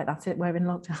just said, right, that's it, we're in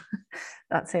lockdown.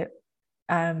 That's it.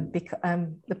 Because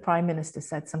the Prime Minister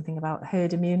said something about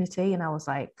herd immunity, and I was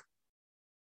like,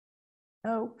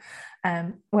 no,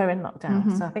 we're in lockdown.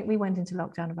 Mm-hmm. So I think we went into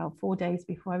lockdown about 4 days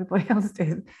before everybody else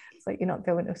did. It's like, you're not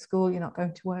going to school, you're not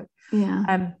going to work.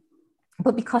 Yeah.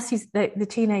 But because the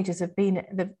teenagers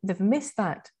they've missed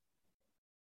that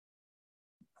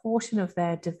portion of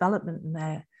their development and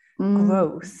their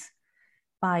growth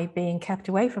by being kept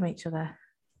away from each other.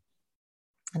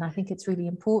 And I think it's really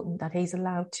important that he's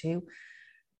allowed to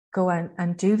go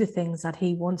and do the things that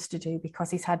he wants to do, because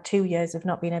he's had 2 years of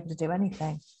not being able to do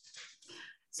anything.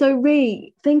 So,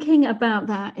 Rie, thinking about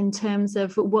that in terms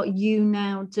of what you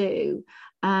now do,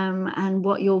 and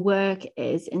what your work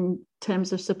is in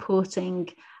terms of supporting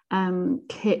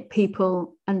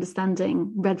people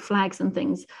understanding red flags and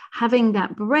things, having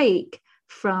that break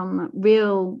from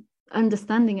real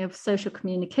understanding of social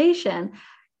communication,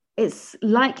 it's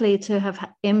likely to have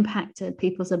impacted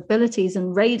people's abilities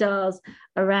and radars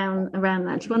around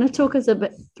that. Do you want to talk us a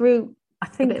bit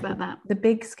about that? The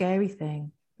big scary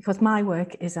thing, because my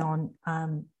work is on,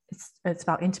 it's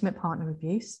about intimate partner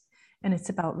abuse, and it's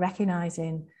about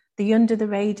recognizing the under the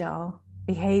radar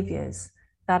behaviors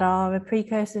that are a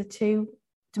precursor to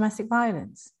domestic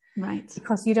violence. Right.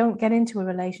 Because you don't get into a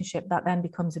relationship that then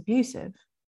becomes abusive,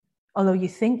 although you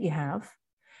think you have.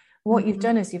 What you've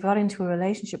done is you've got into a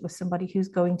relationship with somebody who's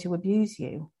going to abuse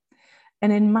you.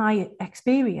 And in my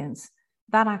experience,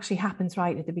 that actually happens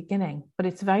right at the beginning, but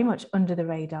it's very much under the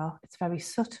radar. It's very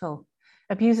subtle.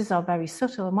 Abusers are very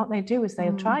subtle. And what they do is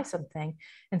they'll try something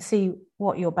and see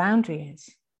what your boundary is.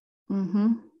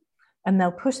 Mm-hmm. And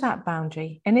they'll push that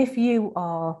boundary. And if you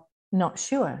are not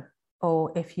sure,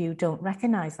 or if you don't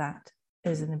recognize that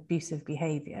as an abusive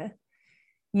behavior,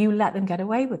 you let them get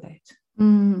away with it.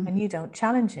 And you don't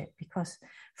challenge it. Because,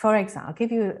 for example, I'll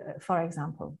give you, for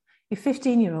example, you're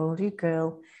 15-year-old, you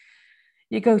girl,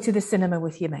 you go to the cinema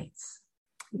with your mates.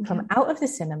 You come out of the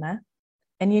cinema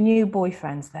and your new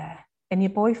boyfriend's there. And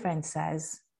your boyfriend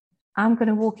says, I'm going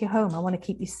to walk you home. I want to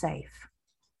keep you safe.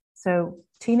 So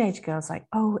teenage girl's like,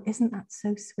 oh, isn't that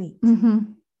so sweet?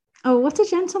 Mm-hmm. Oh, what a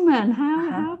gentleman.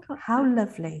 How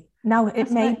lovely. Now,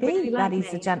 it may be really that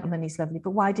he's a gentleman, he's lovely,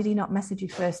 but why did he not message you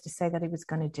first to say that he was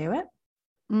going to do it?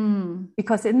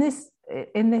 Because in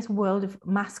this world of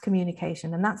mass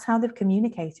communication, and that's how they've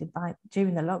communicated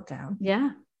during the lockdown.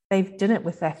 Yeah, they've done it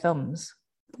with their thumbs.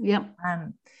 Yeah.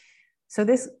 So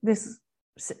this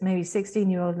maybe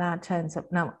 16-year-old lad turns up.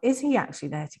 Now, is he actually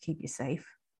there to keep you safe?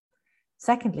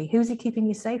 Secondly, who's he keeping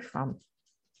you safe from?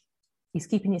 He's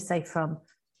keeping you safe from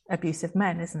abusive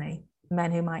men, isn't he?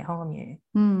 Men who might harm you.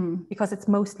 Because it's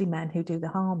mostly men who do the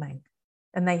harming,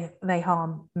 and they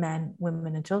harm men,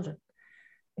 women, and children.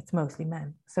 It's mostly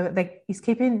men. So he's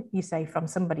keeping you safe from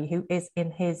somebody who is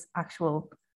in his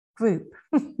actual group,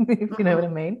 if you know what I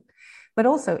mean. But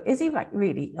also, is he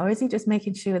really, or is he just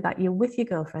making sure that you're with your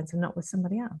girlfriends and not with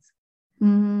somebody else?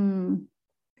 And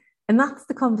that's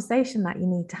the conversation that you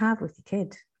need to have with your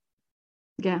kid.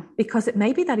 Yeah. Because it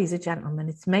may be that he's a gentleman.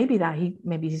 It's maybe that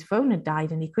maybe his phone had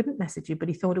died and he couldn't message you, but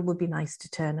he thought it would be nice to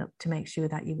turn up to make sure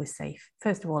that you were safe.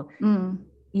 First of all,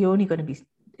 you're only going to be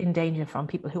in danger from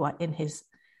people who are in his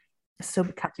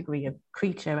subcategory of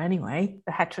creature anyway.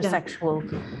 The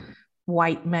heterosexual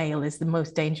white male is the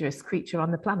most dangerous creature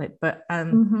on the planet, but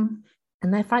and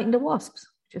they're frightened of wasps,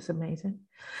 which is amazing.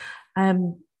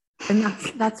 And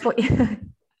that's what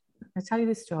I'll tell you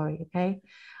this story, okay?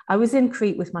 I was in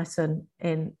Crete with my son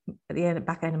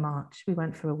back end of March. We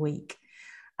went for a week,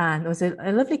 and there was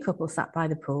a lovely couple sat by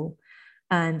the pool,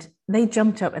 and they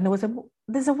jumped up, and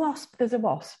there's a wasp,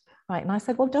 right? And I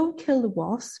said, well, don't kill the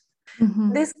wasp.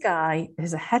 This guy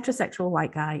is a heterosexual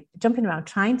white guy jumping around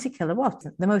trying to kill a wasp,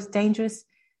 the most dangerous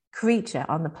creature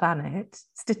on the planet,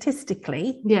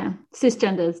 statistically. Yeah,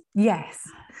 cisgenders. Yes,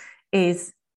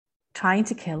 is trying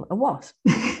to kill a wasp.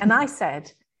 And I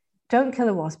said, don't kill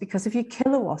a wasp, because if you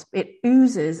kill a wasp, it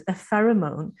oozes a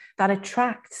pheromone that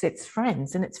attracts its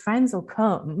friends, and its friends will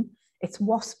come, its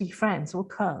waspy friends will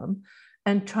come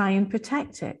and try and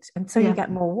protect it. And so you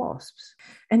get more wasps.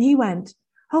 And he went,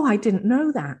 oh, I didn't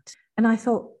know that. And I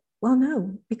thought, well,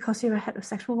 no, because you're a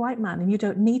heterosexual white man and you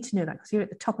don't need to know that because you're at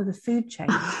the top of the food chain.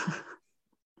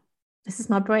 This is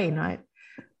my brain, right?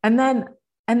 And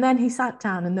then he sat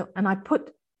down and I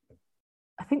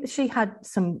think that she had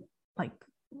some, like,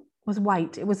 was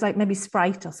white. It was like maybe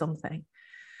Sprite or something,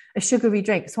 a sugary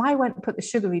drink. So I went and put the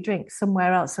sugary drink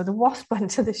somewhere else. So the wasp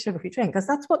went to the sugary drink because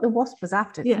that's what the wasp was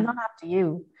after. It's not after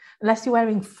you. Unless you're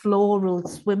wearing floral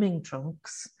swimming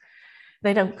trunks,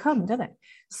 they don't come, do they?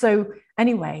 So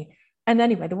anyway,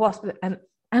 the wasp, and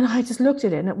I just looked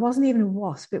at it and it wasn't even a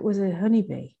wasp. It was a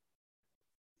honeybee.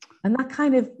 And that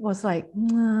kind of was like,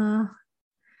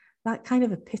 that kind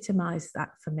of epitomized that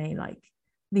for me, like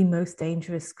the most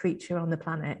dangerous creature on the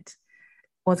planet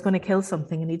was going to kill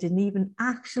something and he didn't even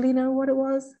actually know what it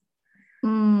was.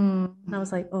 And I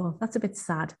was like, oh, that's a bit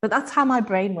sad. But that's how my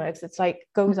brain works. It's like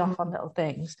goes off on little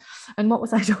things. And what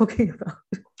was I talking about?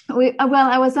 Well,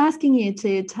 I was asking you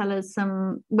to tell us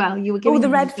some, well, you were giving the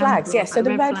red flags. Yes. So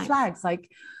the red flags,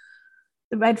 like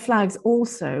the red flags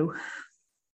also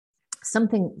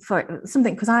something,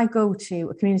 because I go to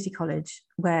a community college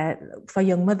for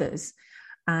young mothers,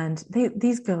 and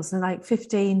these girls are like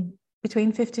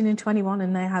between 15 and 21,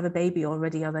 and they have a baby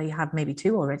already, or they have maybe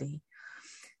two already.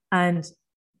 And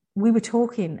we were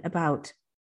talking about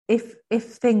if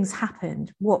things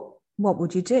happened, what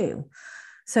would you do?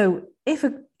 So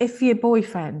if your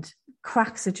boyfriend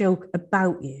cracks a joke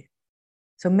about you,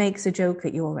 so makes a joke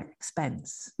at your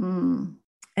expense,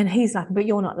 and he's laughing, but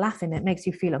you're not laughing, it makes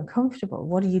you feel uncomfortable.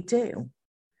 What do you do?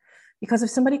 Because if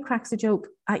somebody cracks a joke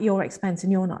at your expense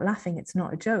and you're not laughing, it's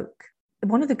not a joke.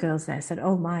 One of the girls there said,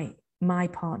 oh, my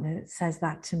partner says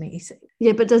that to me.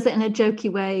 Yeah, but does it in a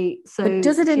jokey way? So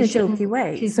does it in a jokey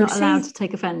way? She's not allowed to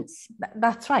take offence.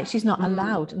 That's right. She's not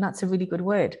allowed, and that's a really good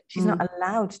word. She's not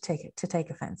allowed to take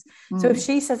offence. So if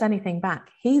she says anything back,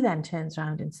 he then turns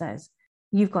around and says,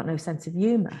 "You've got no sense of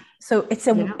humour." So it's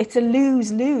a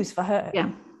lose-lose for her. Yeah,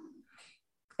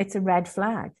 it's a red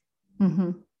flag.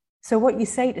 Mm-hmm. So what you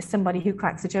say to somebody who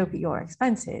cracks a joke at your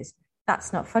expense is,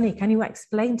 "That's not funny. Can you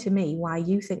explain to me why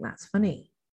you think that's funny?"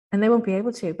 And they won't be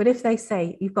able to. But if they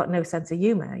say, "You've got no sense of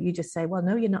humour," you just say, "Well,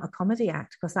 no, you're not a comedy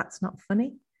act because that's not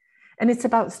funny." And it's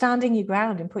about standing your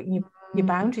ground and putting your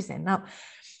boundaries in. Now,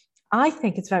 I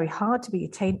think it's very hard to be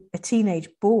a teenage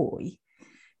boy,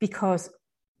 because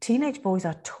teenage boys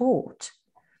are taught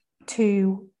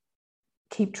to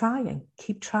keep trying.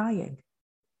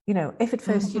 You know, if at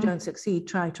first you don't succeed,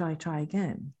 try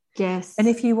again. Yes. And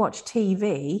if you watch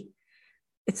TV,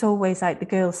 it's always like the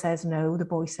girl says no, the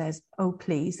boy says, "Oh,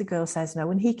 please," the girl says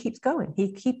no, and he keeps going.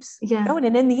 He keeps going.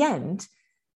 And in the end,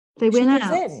 they win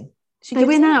out. They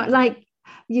win out. Like,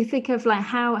 you think of like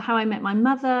how I Met My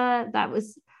Mother,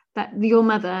 your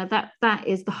mother, that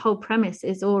is the whole premise,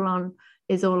 is all on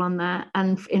that.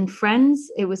 And in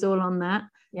Friends, it was all on that.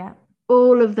 Yeah.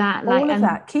 All of that. All of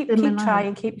that. Keep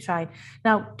trying.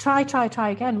 Now, try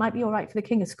again might be all right for the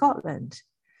King of Scotland.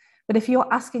 But if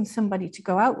you're asking somebody to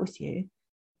go out with you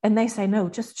and they say no,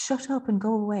 just shut up and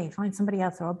go away, find somebody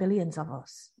else. There are billions of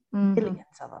us.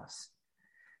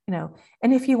 You know,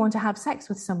 and if you want to have sex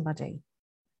with somebody,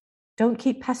 don't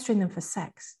keep pestering them for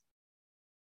sex.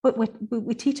 But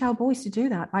we teach our boys to do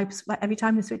that every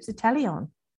time they switch the telly on.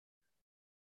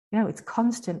 You know, it's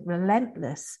constant,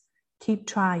 relentless. Keep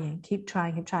trying.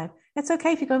 It's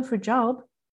okay if you're going for a job,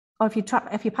 or if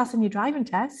you're passing your driving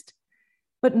test,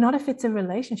 but not if it's a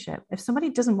relationship. If somebody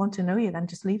doesn't want to know you, then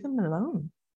just leave them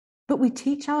alone. But we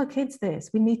teach our kids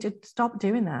this. We need to stop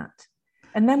doing that.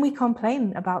 And then we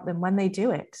complain about them when they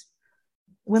do it.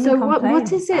 So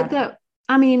what is it that,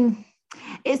 I mean,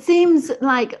 it seems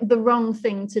like the wrong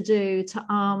thing to do to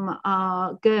arm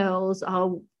our girls,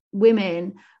 our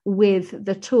women, with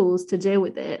the tools to deal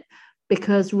with it,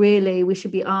 because really we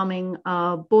should be arming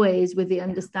our boys with the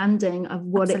understanding of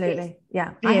what it is.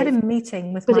 Yeah. I had a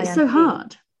meeting with my MP. But it's so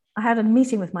hard. I had a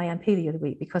meeting with my MP the other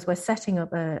week because we're setting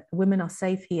up a Women Are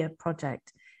Safe Here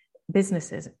project,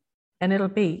 businesses, and it'll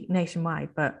be nationwide.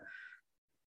 But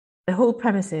the whole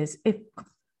premise is,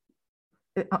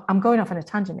 I'm going off on a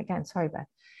tangent again, sorry, Beth.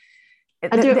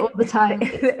 I do it all the time.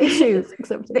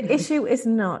 The issue is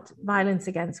not violence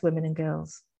against women and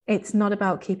girls. It's not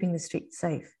about keeping the streets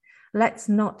safe. Let's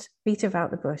not beat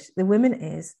about the bush. The women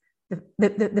is,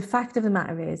 the fact of the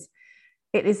matter is,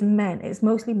 it is men. It's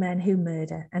mostly men who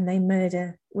murder, and they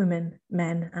murder women,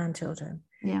 men, and children.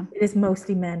 Yeah. It is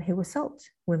mostly men who assault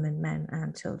women, men,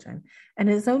 and children. And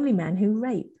it's only men who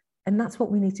rape. And that's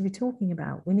what we need to be talking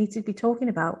about. We need to be talking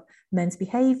about men's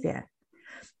behaviour.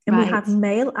 And we have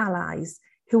male allies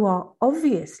who are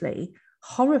obviously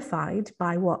horrified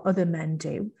by what other men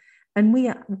do. And we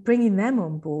are bringing them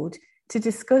on board to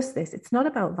discuss this. It's not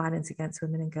about violence against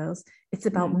women and girls. It's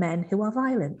about men who are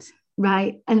violent.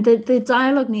 Right. And the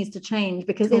dialogue needs to change,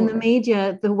 because in the Totally.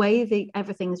 media, the way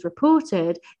everything is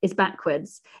reported is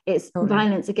backwards. It's Totally.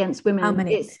 violence against How women.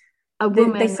 many? It's a They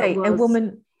woman that say a was,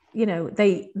 woman,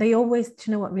 they always, do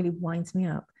you know what really winds me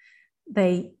up?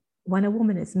 When a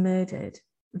woman is murdered,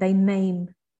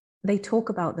 they talk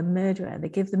about the murderer, they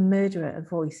give the murderer a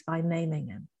voice by naming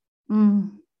him.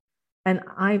 mm, And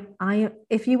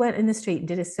if you went in the street and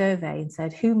did a survey and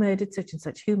said, who murdered such and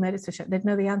such, who murdered such and such, they'd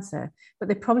know the answer, but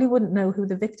they probably wouldn't know who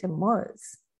the victim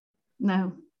was.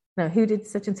 no. No, who did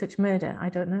such and such murder? I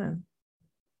don't know.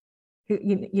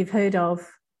 You've heard of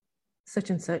such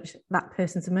and such, that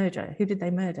person's a murderer. Who did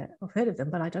they murder? I've heard of them,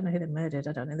 but I don't know who they murdered.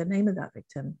 I don't know the name of that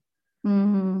victim.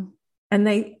 Mm, And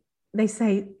they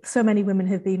say so many women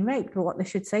have been raped, but what they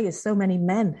should say is so many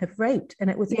men have raped, and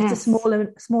it's a yes,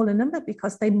 smaller number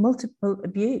because they multiple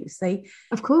abuse,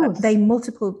 of course. they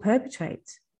multiple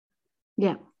perpetrate.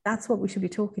 Yeah, That's what we should be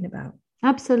talking about.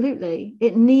 absolutely.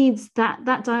 It needs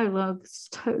that dialogue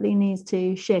totally needs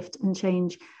to shift and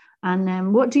change.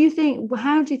 And what do you think?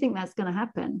 How do you think that's going to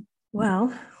happen?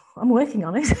 Well, I'm working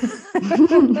on it.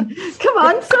 Come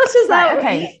on, sort us out.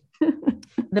 Okay.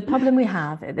 The problem we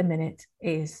have at the minute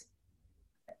is,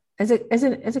 as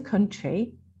a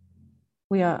country,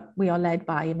 we are led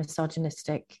by a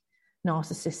misogynistic,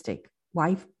 narcissistic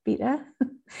wife beater.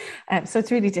 So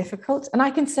it's really difficult, and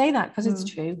I can say that because it's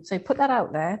true. So put that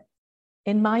out there.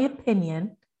 In my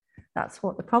opinion, that's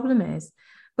what the problem is.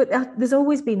 But there's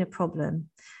always been a problem.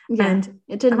 Yeah, and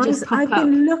it didn't just pop I've up.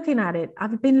 been looking at it.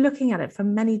 I've been looking at it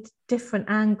from many different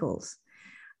angles.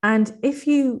 And if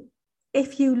you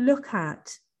look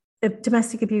at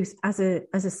domestic abuse as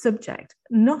a subject,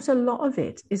 not a lot of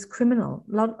it is criminal.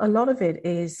 A lot of it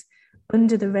is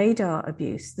under the radar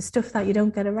abuse, the stuff that you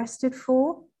don't get arrested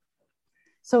for.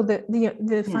 So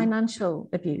the financial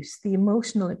abuse, the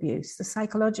emotional abuse, the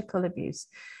psychological abuse,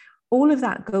 all of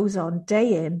that goes on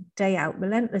day in, day out,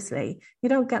 relentlessly. You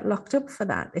don't get locked up for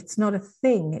that. It's not a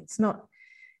thing.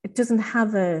 It doesn't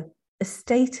have a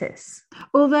status.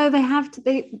 Although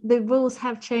the rules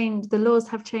have changed, the laws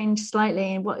have changed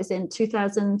slightly in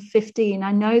 2015.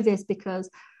 I know this because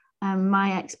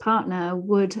my ex-partner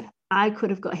I could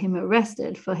have got him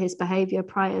arrested for his behavior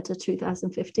prior to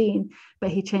 2015, but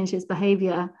he changed his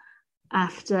behavior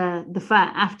after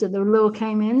the law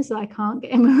came in, so I can't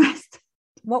get him arrested.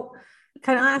 What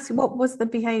can I ask you? What was the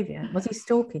behavior? Was he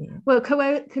stalking you? Well,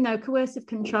 coercive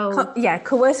control.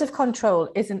 Coercive control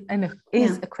is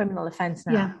a criminal offence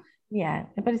now. Yeah,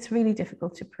 but it's really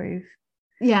difficult to prove.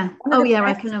 Yeah.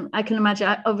 I can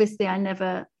imagine. Obviously, I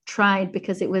never tried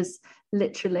because it was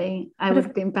literally I would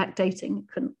have been backdating.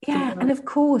 Couldn't. And of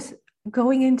course,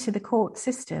 going into the court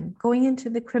system, going into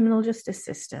the criminal justice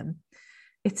system,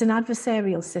 it's an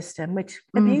adversarial system, which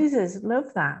abusers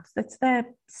love that. That's their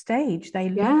stage. They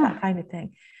love that kind of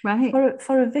thing. Right.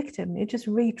 For a victim, you're just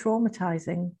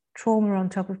re-traumatizing trauma on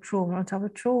top of trauma on top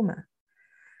of trauma.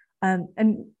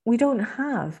 And we don't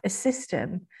have a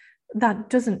system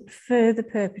that doesn't further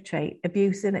perpetrate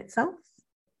abuse in itself.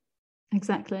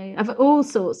 Exactly. Of all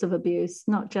sorts of abuse,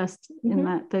 not just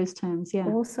in those terms. Yeah.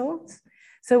 All sorts.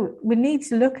 So we need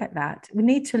to look at that. We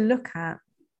need to look at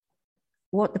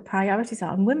what the priorities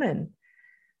are. And women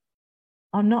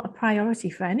are not a priority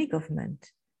for any government.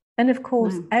 And of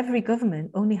course, every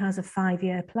government only has a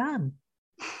 5-year plan.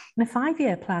 And a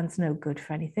 5-year plan's no good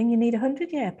for anything. You need a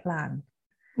 100-year plan.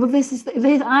 Well,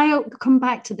 I come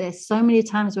back to this so many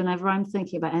times whenever I'm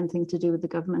thinking about anything to do with the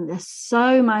government. They're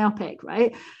so myopic,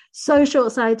 right? So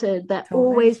short-sighted. They're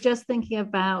always just thinking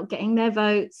about getting their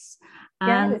votes.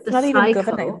 And it's not even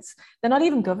governance. They're not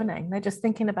even governing. They're just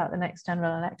thinking about the next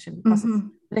general election because it's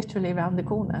literally around the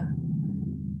corner.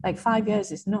 Like 5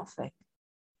 years is nothing.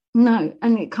 No,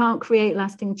 and it can't create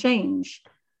lasting change.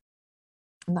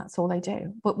 And that's all they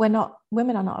do. But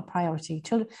women are not a priority.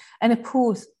 Children, and of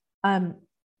course,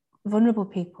 vulnerable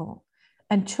people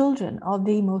and children are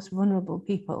the most vulnerable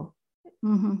people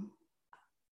on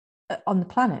the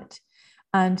planet.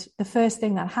 And the first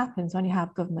thing that happens when you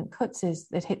have government cuts is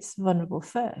it hits vulnerable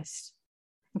first.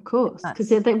 Of course, because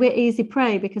we're easy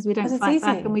prey because we don't fight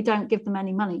back and we don't give them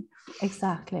any money.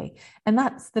 Exactly. And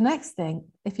that's the next thing.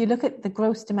 If you look at the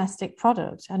gross domestic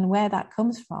product and where that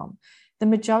comes from, the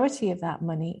majority of that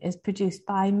money is produced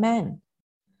by men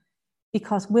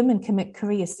because women commit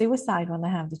career suicide when they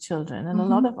have the children. And a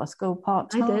lot of us go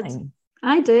part-time.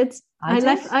 I did.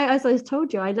 As I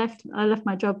told you, I left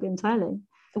my job entirely.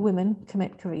 The women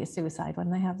commit career suicide when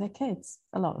they have their kids,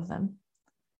 a lot of them.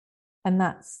 And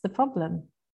that's the problem.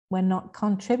 We're not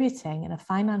contributing in a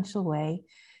financial way,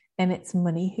 and it's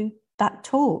money that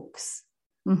talks.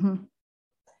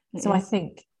 So I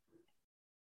think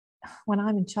when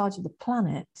I'm in charge of the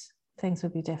planet, things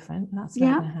would be different. That's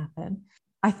not going to happen.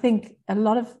 I think a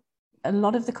lot of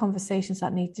the conversations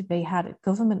that need to be had at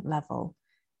government level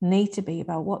need to be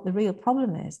about what the real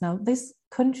problem is. Now, this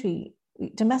country,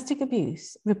 reported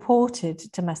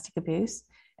domestic abuse,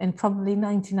 and probably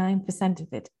 99%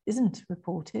 of it isn't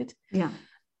reported. Yeah.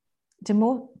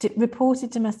 Reported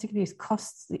domestic abuse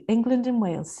costs England and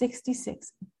Wales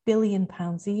 £66 billion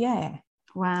a year.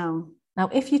 Wow. Now,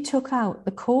 if you took out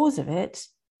the cause of it,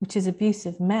 which is abuse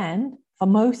of men, for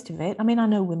most of it, I mean, I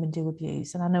know women do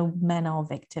abuse and I know men are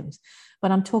victims, but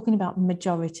I'm talking about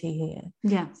majority here.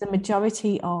 Yeah. The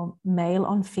majority are male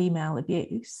on female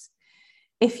abuse.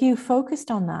 If you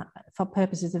focused on that for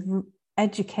purposes of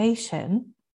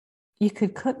education, you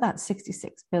could cut that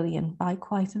 66 billion by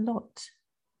quite a lot.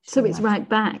 So it's right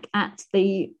back at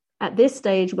this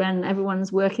stage when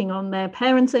everyone's working on their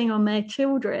parenting, on their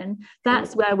children.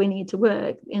 That's where we need to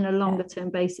work in a longer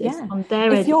term basis on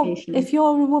their education. If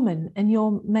you're a woman and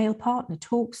your male partner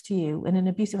talks to you in an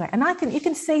abusive way, and you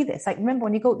can see this, like remember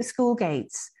when you go to the school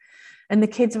gates and the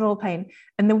kids are all playing,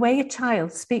 and the way a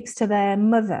child speaks to their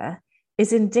mother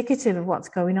is indicative of what's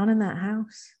going on in that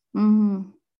house.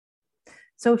 Mm-hmm.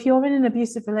 So if you're in an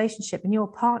abusive relationship and your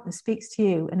partner speaks to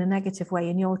you in a negative way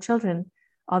and your children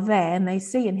are there and they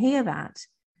see and hear that,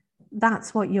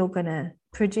 that's what you're going to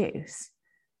produce.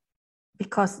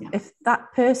 Because if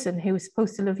that person who is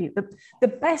supposed to love you, the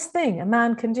best thing a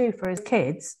man can do for his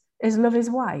kids is love his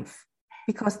wife,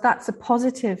 because that's a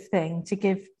positive thing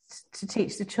to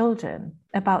teach the children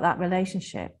about that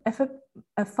relationship. If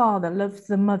a father loves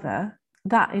the mother,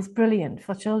 that is brilliant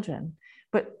for children.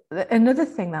 But another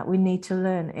thing that we need to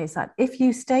learn is that if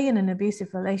you stay in an abusive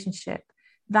relationship,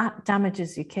 that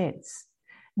damages your kids.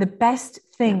 The best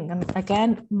thing, and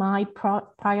again, my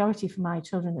priority for my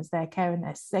children is their care and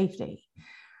their safety.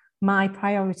 My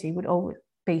priority would always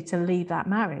be to leave that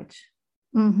marriage.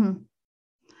 Mm-hmm.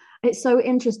 It's so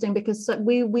interesting because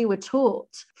we were taught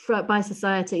by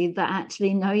society that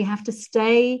actually, no, you have to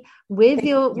stay with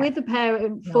the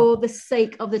parent for the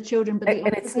sake of the children. But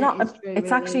it's not.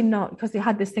 It's actually not, because they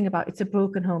had this thing about it's a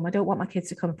broken home. I don't want my kids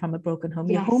to come from a broken home.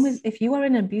 Yes. Your home is, if you are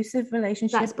in an abusive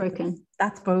relationship, that's broken.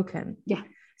 That's broken. Yeah.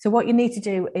 So what you need to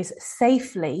do is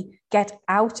safely get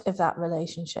out of that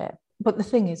relationship. But the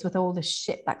thing is, with all the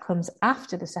shit that comes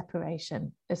after the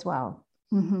separation as well.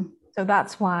 Mm-hmm. So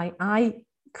that's why I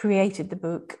created the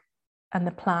book and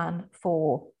the plan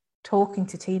for talking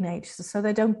to teenagers so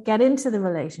they don't get into the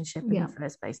relationship in the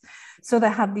first place. So they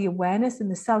have the awareness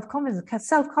and the self-confidence. Because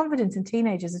self-confidence in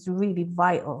teenagers is really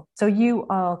vital. So you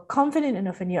are confident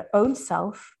enough in your own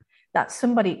self that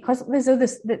somebody, because there's other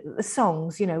the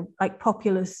songs, like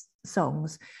popular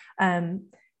songs,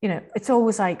 it's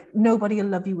always like, nobody will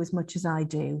love you as much as I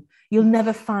do. You'll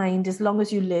never find, as long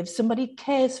as you live, somebody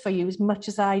cares for you as much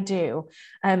as I do.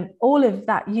 All of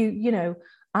that,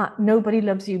 nobody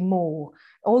loves you more.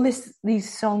 All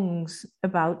these songs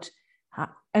about,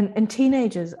 and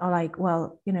teenagers are like,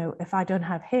 well, if I don't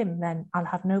have him, then I'll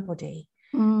have nobody.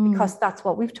 Because that's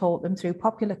what we've taught them through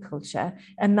popular culture,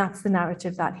 and that's the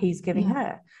narrative that he's giving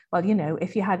her. Well,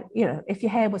 if you had, if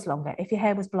your hair was longer, if your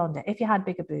hair was blonder, if you had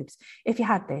bigger boobs, if you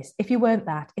had this, if you weren't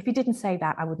that, if you didn't say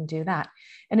that, I wouldn't do that.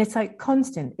 And it's like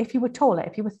constant. If you were taller,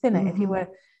 if you were thinner, if you were,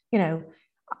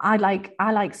 I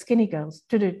like skinny girls.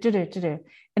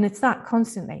 And it's that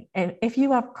constantly. And if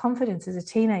you have confidence as a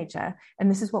teenager,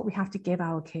 and this is what we have to give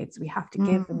our kids, we have to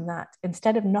give them that.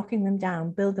 Instead of knocking them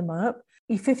down, build them up.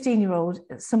 Your 15-year-old,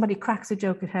 somebody cracks a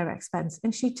joke at her expense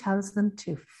and she tells them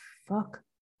to fuck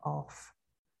off.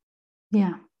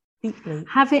 Yeah. Deeply.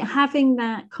 Having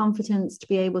that confidence to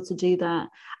be able to do that.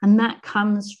 And that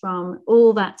comes from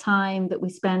all that time that we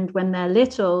spend when they're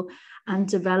little and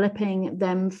developing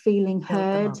them feeling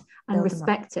heard and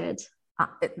respected.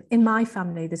 In my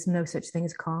family, there's no such thing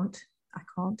as can't. I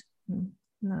can't.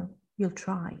 No, you'll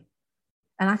try.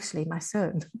 And actually, my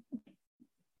son,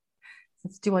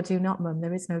 it's do or do not, mum.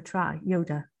 There is no try.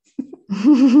 Yoda.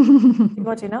 Do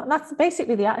or do not. That's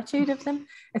basically the attitude of them.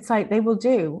 It's like they will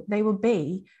do, they will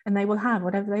be, and they will have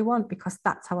whatever they want, because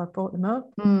that's how I brought them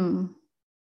up. And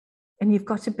you've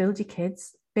got to build your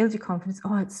kids, build your confidence.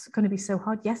 Oh, it's going to be so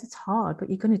hard. Yes, it's hard, but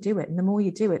you're going to do it. And the more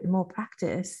you do it, the more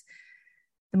practice,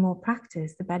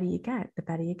 the better you get.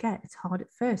 It's hard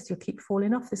at first. You'll keep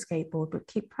falling off the skateboard, but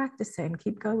keep practicing,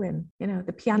 keep going.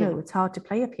 The piano, it's hard to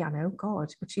play a piano,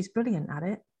 God, but she's brilliant at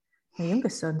it. My younger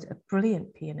son's a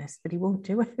brilliant pianist, but he won't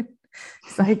do it.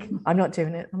 It's like, I'm not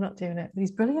doing it. But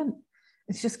he's brilliant.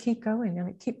 It's just keep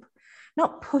going. Keep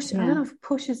not push. I don't know if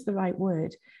push is the right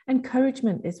word.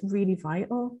 Encouragement is really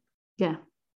vital. Yeah.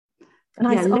 And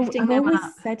I've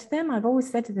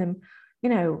always said to them, you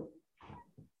know,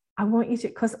 I want you to,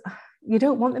 because you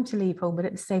don't want them to leave home, but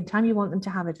at the same time, you want them to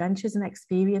have adventures and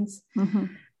experience.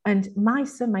 And my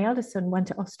son, my eldest son, went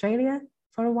to Australia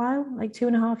for a while, like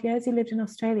 2.5 years. He lived in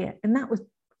Australia, and that was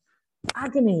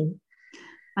agony.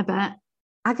 I bet.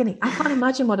 Agony. I can't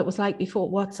imagine what it was like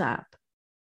before WhatsApp.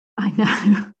 I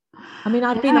know. I mean,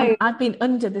 I've been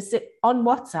under on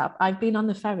WhatsApp. I've been on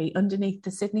the ferry underneath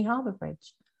the Sydney Harbour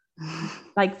Bridge.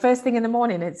 Like first thing in the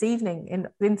morning, it's evening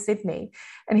in Sydney,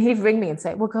 and he'd ring me and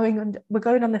say, we're going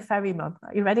on the ferry, Mum,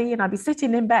 are you ready? And I'd be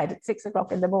sitting in bed at 6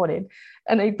 o'clock in the morning,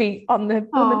 and he'd be on the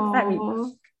ferry.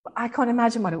 I can't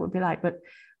imagine what it would be like, but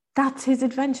that's his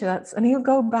adventure. And he'll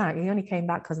go back. He only came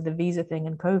back because of the visa thing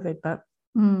and COVID, but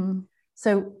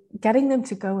so getting them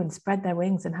to go and spread their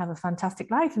wings and have a fantastic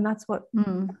life, and that's what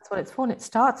it's for. And it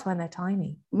starts when they're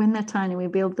tiny. When they're tiny, we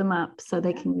build them up so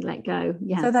they can let go.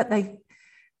 Yeah. So that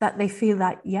they feel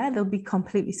that, they'll be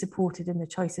completely supported in the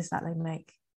choices that they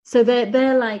make. So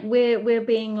they're like, we're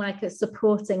being like a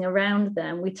supporting around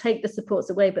them. We take the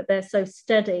supports away, but they're so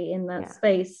steady in that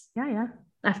space. Yeah.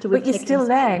 Afterwards, but you're still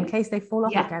there in case they fall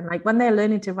off again. Like when they're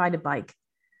learning to ride a bike,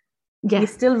 you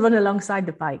still run alongside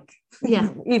the bike.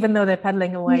 Even though they're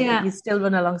pedaling away, you still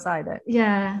run alongside it.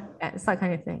 Yeah, it's that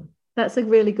kind of thing. That's a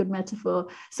really good metaphor.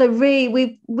 So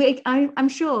Rie, I'm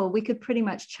sure we could pretty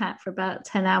much chat for about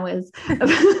 10 hours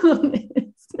about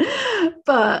this,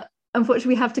 but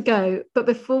unfortunately we have to go. But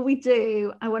before we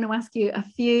do, I want to ask you a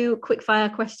few quick fire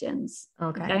questions.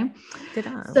 Okay.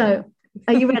 So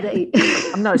are you ready?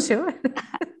 I'm not sure.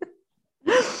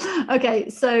 Okay,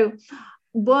 so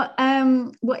what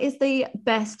is the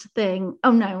best thing?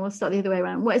 Oh no, we'll start the other way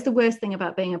around. What is the worst thing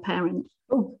about being a parent?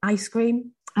 Oh, ice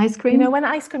cream. Ice cream. You know, when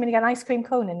ice cream and you get an ice cream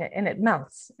cone and it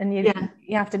melts and you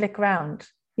have to lick around.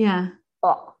 Yeah.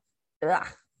 Oh, ugh.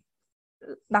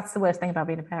 That's the worst thing about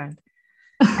being a parent.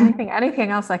 Anything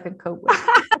else I can cope with.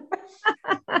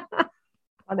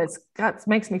 Oh, that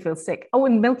makes me feel sick. Oh,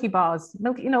 and milky bars,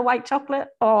 white chocolate.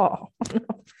 Oh,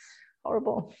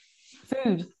 horrible.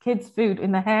 Food, kids' food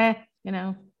in the hair.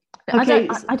 Okay,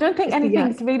 I don't think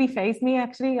anything's really fazed me.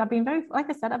 Actually, I've been very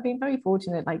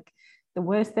fortunate. Like the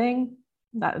worst thing,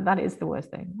 that is the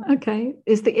worst thing. Okay,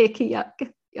 is the icky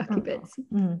yucky bits.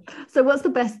 So what's the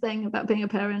best thing about being a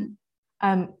parent?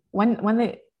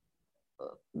 When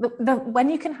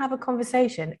you can have a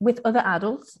conversation with other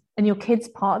adults and your kid's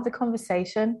part of the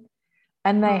conversation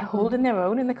and they're holding their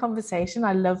own in the conversation.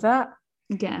 I love that.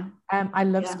 Yeah. I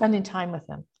love spending time with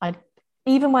them.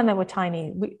 Even when they were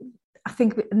tiny, I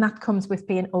think, and that comes with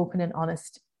being open and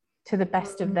honest to the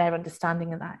best of their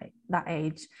understanding of that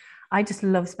age. I just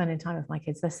love spending time with my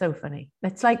kids. They're so funny.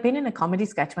 It's like being in a comedy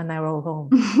sketch when they're all home.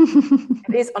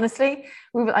 It is, honestly.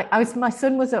 We were like, my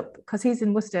son was up because he's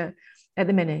in Worcester at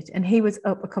the minute, and he was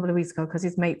up a couple of weeks ago because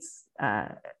his mate's,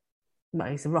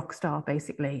 he's a rock star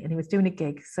basically, and he was doing a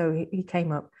gig. So he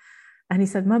came up and he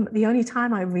said, Mum, the only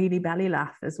time I really belly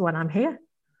laugh is when I'm here.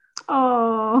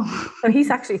 Oh, so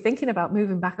he's actually thinking about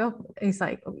moving back up. He's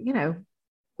like,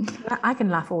 I can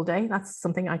laugh all day. That's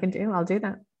something I can do. I'll do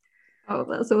that. Oh,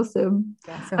 that's awesome.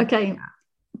 Okay.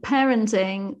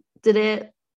 Parenting, did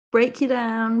it break you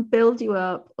down, build you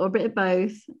up, or a bit of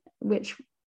both? Which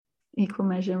equal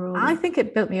measure? I think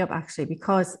it built me up actually,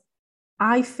 because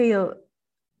I think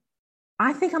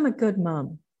I'm a good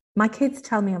mum. My kids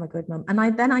tell me I'm a good mum. And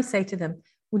I say to them,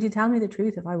 would you tell me the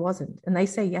truth if I wasn't? And they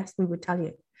say, yes, we would tell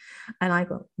you. And I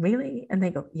go, really? And they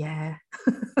go, yeah.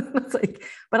 It's like,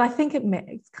 but I think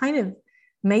it's kind of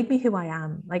made me who I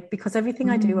am. Like, because everything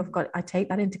I do, I take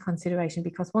that into consideration,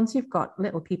 because once you've got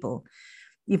little people,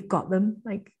 you've got them.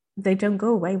 Like, they don't go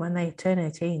away when they turn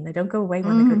 18. They don't go away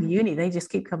when they go to uni. They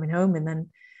just keep coming home. And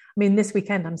then, this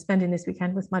weekend, I'm spending this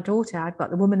weekend with my daughter. I've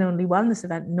got the Woman Only Wellness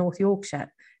event in North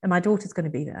Yorkshire, and my daughter's going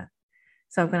to be there.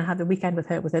 So I'm going to have the weekend with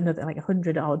her with another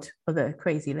 100 odd other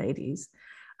crazy ladies.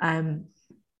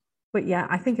 But yeah,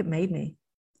 I think it made me.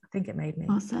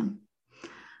 Awesome.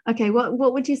 Okay, what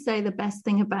would you say the best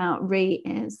thing about Rie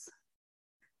is?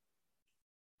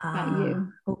 About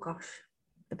you? Oh gosh,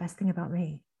 the best thing about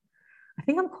me. I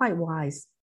think I'm quite wise.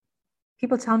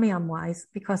 People tell me I'm wise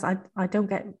because I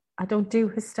don't do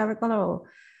hysterical, or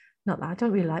not that, I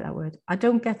don't really like that word. I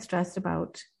don't get stressed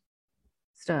about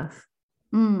stuff.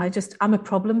 I'm a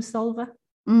problem solver.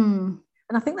 And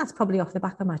I think that's probably off the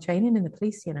back of my training in the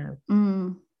police,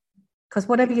 because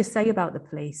whatever you say about the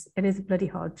police, it is a bloody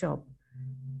hard job.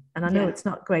 And I know it's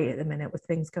not great at the minute with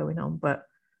things going on, but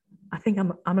I think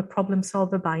I'm a problem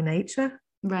solver by nature.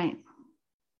 Right.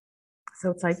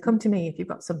 So it's like, come to me if you've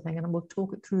got something and we'll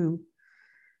talk it through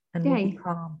and we'll be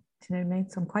calm. Do you know what I mean?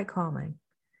 So I'm quite calming.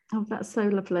 Oh, that's so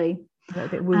lovely. A little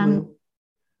bit woo-woo.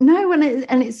 No, and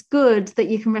it's good that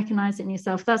you can recognize it in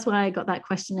yourself. That's why I got that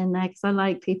question in there, because I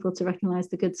like people to recognize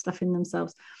the good stuff in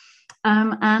themselves.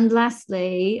 And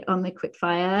lastly, on the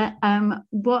quickfire,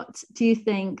 what do you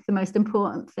think the most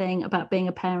important thing about being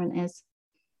a parent is,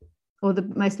 or the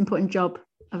most important job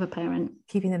of a parent?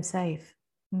 Keeping them safe.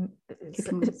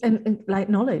 And like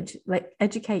knowledge, like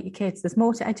educate your kids. There's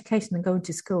more to education than going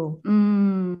to school.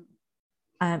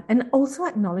 And also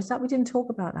acknowledge that we didn't talk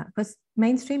about that, because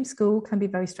mainstream school can be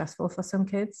very stressful for some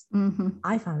kids.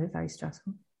 I found it very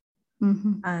stressful.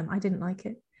 I didn't like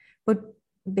it, but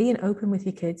being open with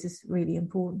your kids is really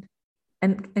important,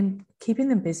 and keeping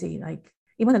them busy. Like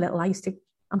even a little, I'm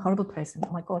a horrible person.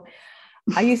 Oh my God.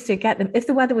 I used to get them if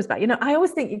the weather was bad. I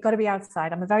always think you've got to be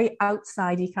outside. I'm a very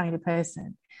outsidey kind of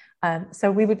person.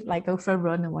 So we would like go for a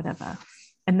run or whatever.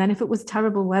 And then if it was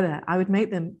terrible weather, I would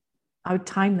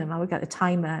time them. I would get a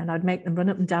timer and I would make them run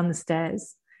up and down the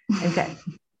stairs and get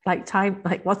like time,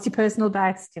 like what's your personal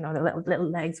best? The little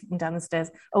legs up and down the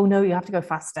stairs. Oh no, you have to go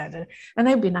faster. And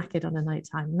they'd be knackered on a night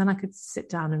time. And then I could sit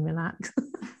down and relax.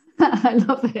 I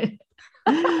love it.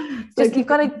 Just you've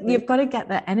got to get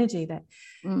that energy that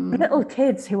little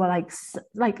kids who are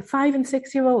like 5 and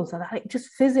 6 year olds are like just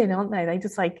fizzing, aren't they? They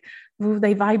just like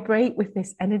they vibrate with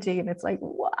this energy, and it's like,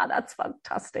 wow, that's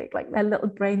fantastic. Like their little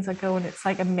brains are going, it's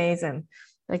like amazing.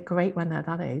 They're great when they're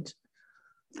that age.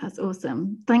 That's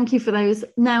awesome. Thank you for those.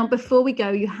 Now, before we go,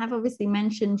 you have obviously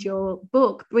mentioned your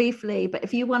book briefly, but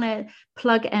if you want to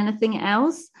plug anything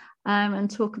else and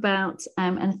talk about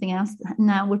anything else,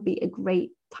 now would be a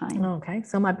great time. Okay,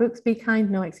 so my book's Be Kind,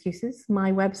 No Excuses.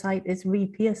 My website is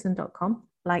riepearson.com,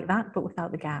 like that, but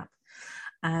without the gap.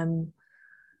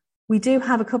 We do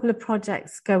have a couple of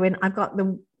projects going. I've got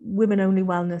the Women Only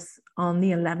Wellness on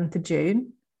the 11th of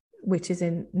June, which is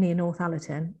near North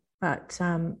Allerton. But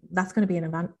that's going to be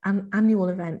an annual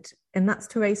event, and that's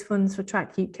to raise funds for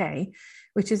Track UK,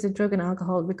 which is a drug and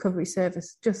alcohol recovery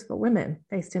service just for women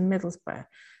based in Middlesbrough.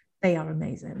 They are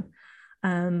amazing.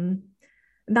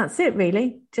 That's it,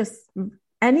 really. Just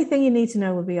anything you need to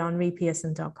know will be on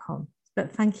riepearson.com.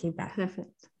 But thank you, Beth.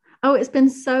 Perfect. Oh, it's been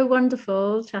so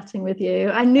wonderful chatting with you.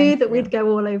 I knew that we'd go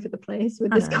all over the place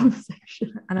with this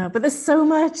conversation. I know, but there's so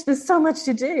much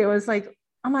to do. I was like,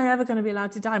 am I ever going to be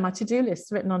allowed to die? My to-do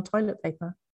list's written on toilet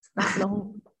paper. That's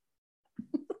long.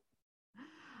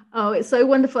 Oh, it's so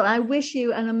wonderful. I wish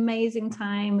you an amazing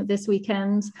time this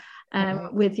weekend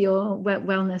with your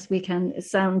wellness weekend. It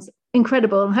sounds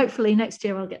incredible. And hopefully next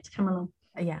year I'll get to come along.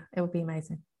 Yeah, it would be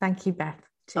amazing. Thank you, Beth.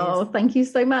 Cheers. Oh, thank you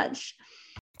so much.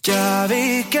 Ya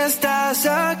vi que estás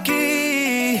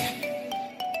aquí.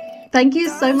 Thank you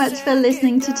so much for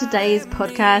listening to today's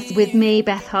podcast with me,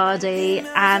 Beth Hardy.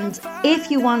 And if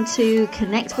you want to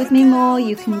connect with me more,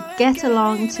 you can get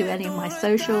along to any of my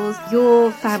socials,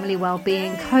 Your Family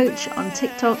Wellbeing Coach on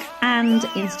TikTok and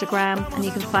Instagram. And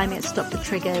you can find me at Stop the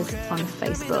Triggers on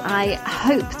Facebook. I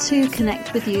hope to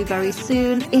connect with you very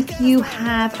soon. If you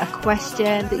have a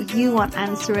question that you want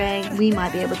answering, we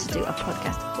might be able to do a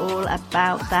podcast all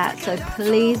about that. So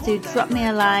please do drop me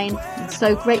a line. I'm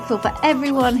so grateful for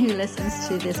everyone who listens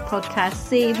to this podcast.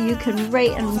 See if you can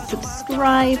rate and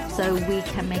subscribe so we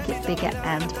can make it bigger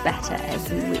and better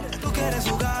every week.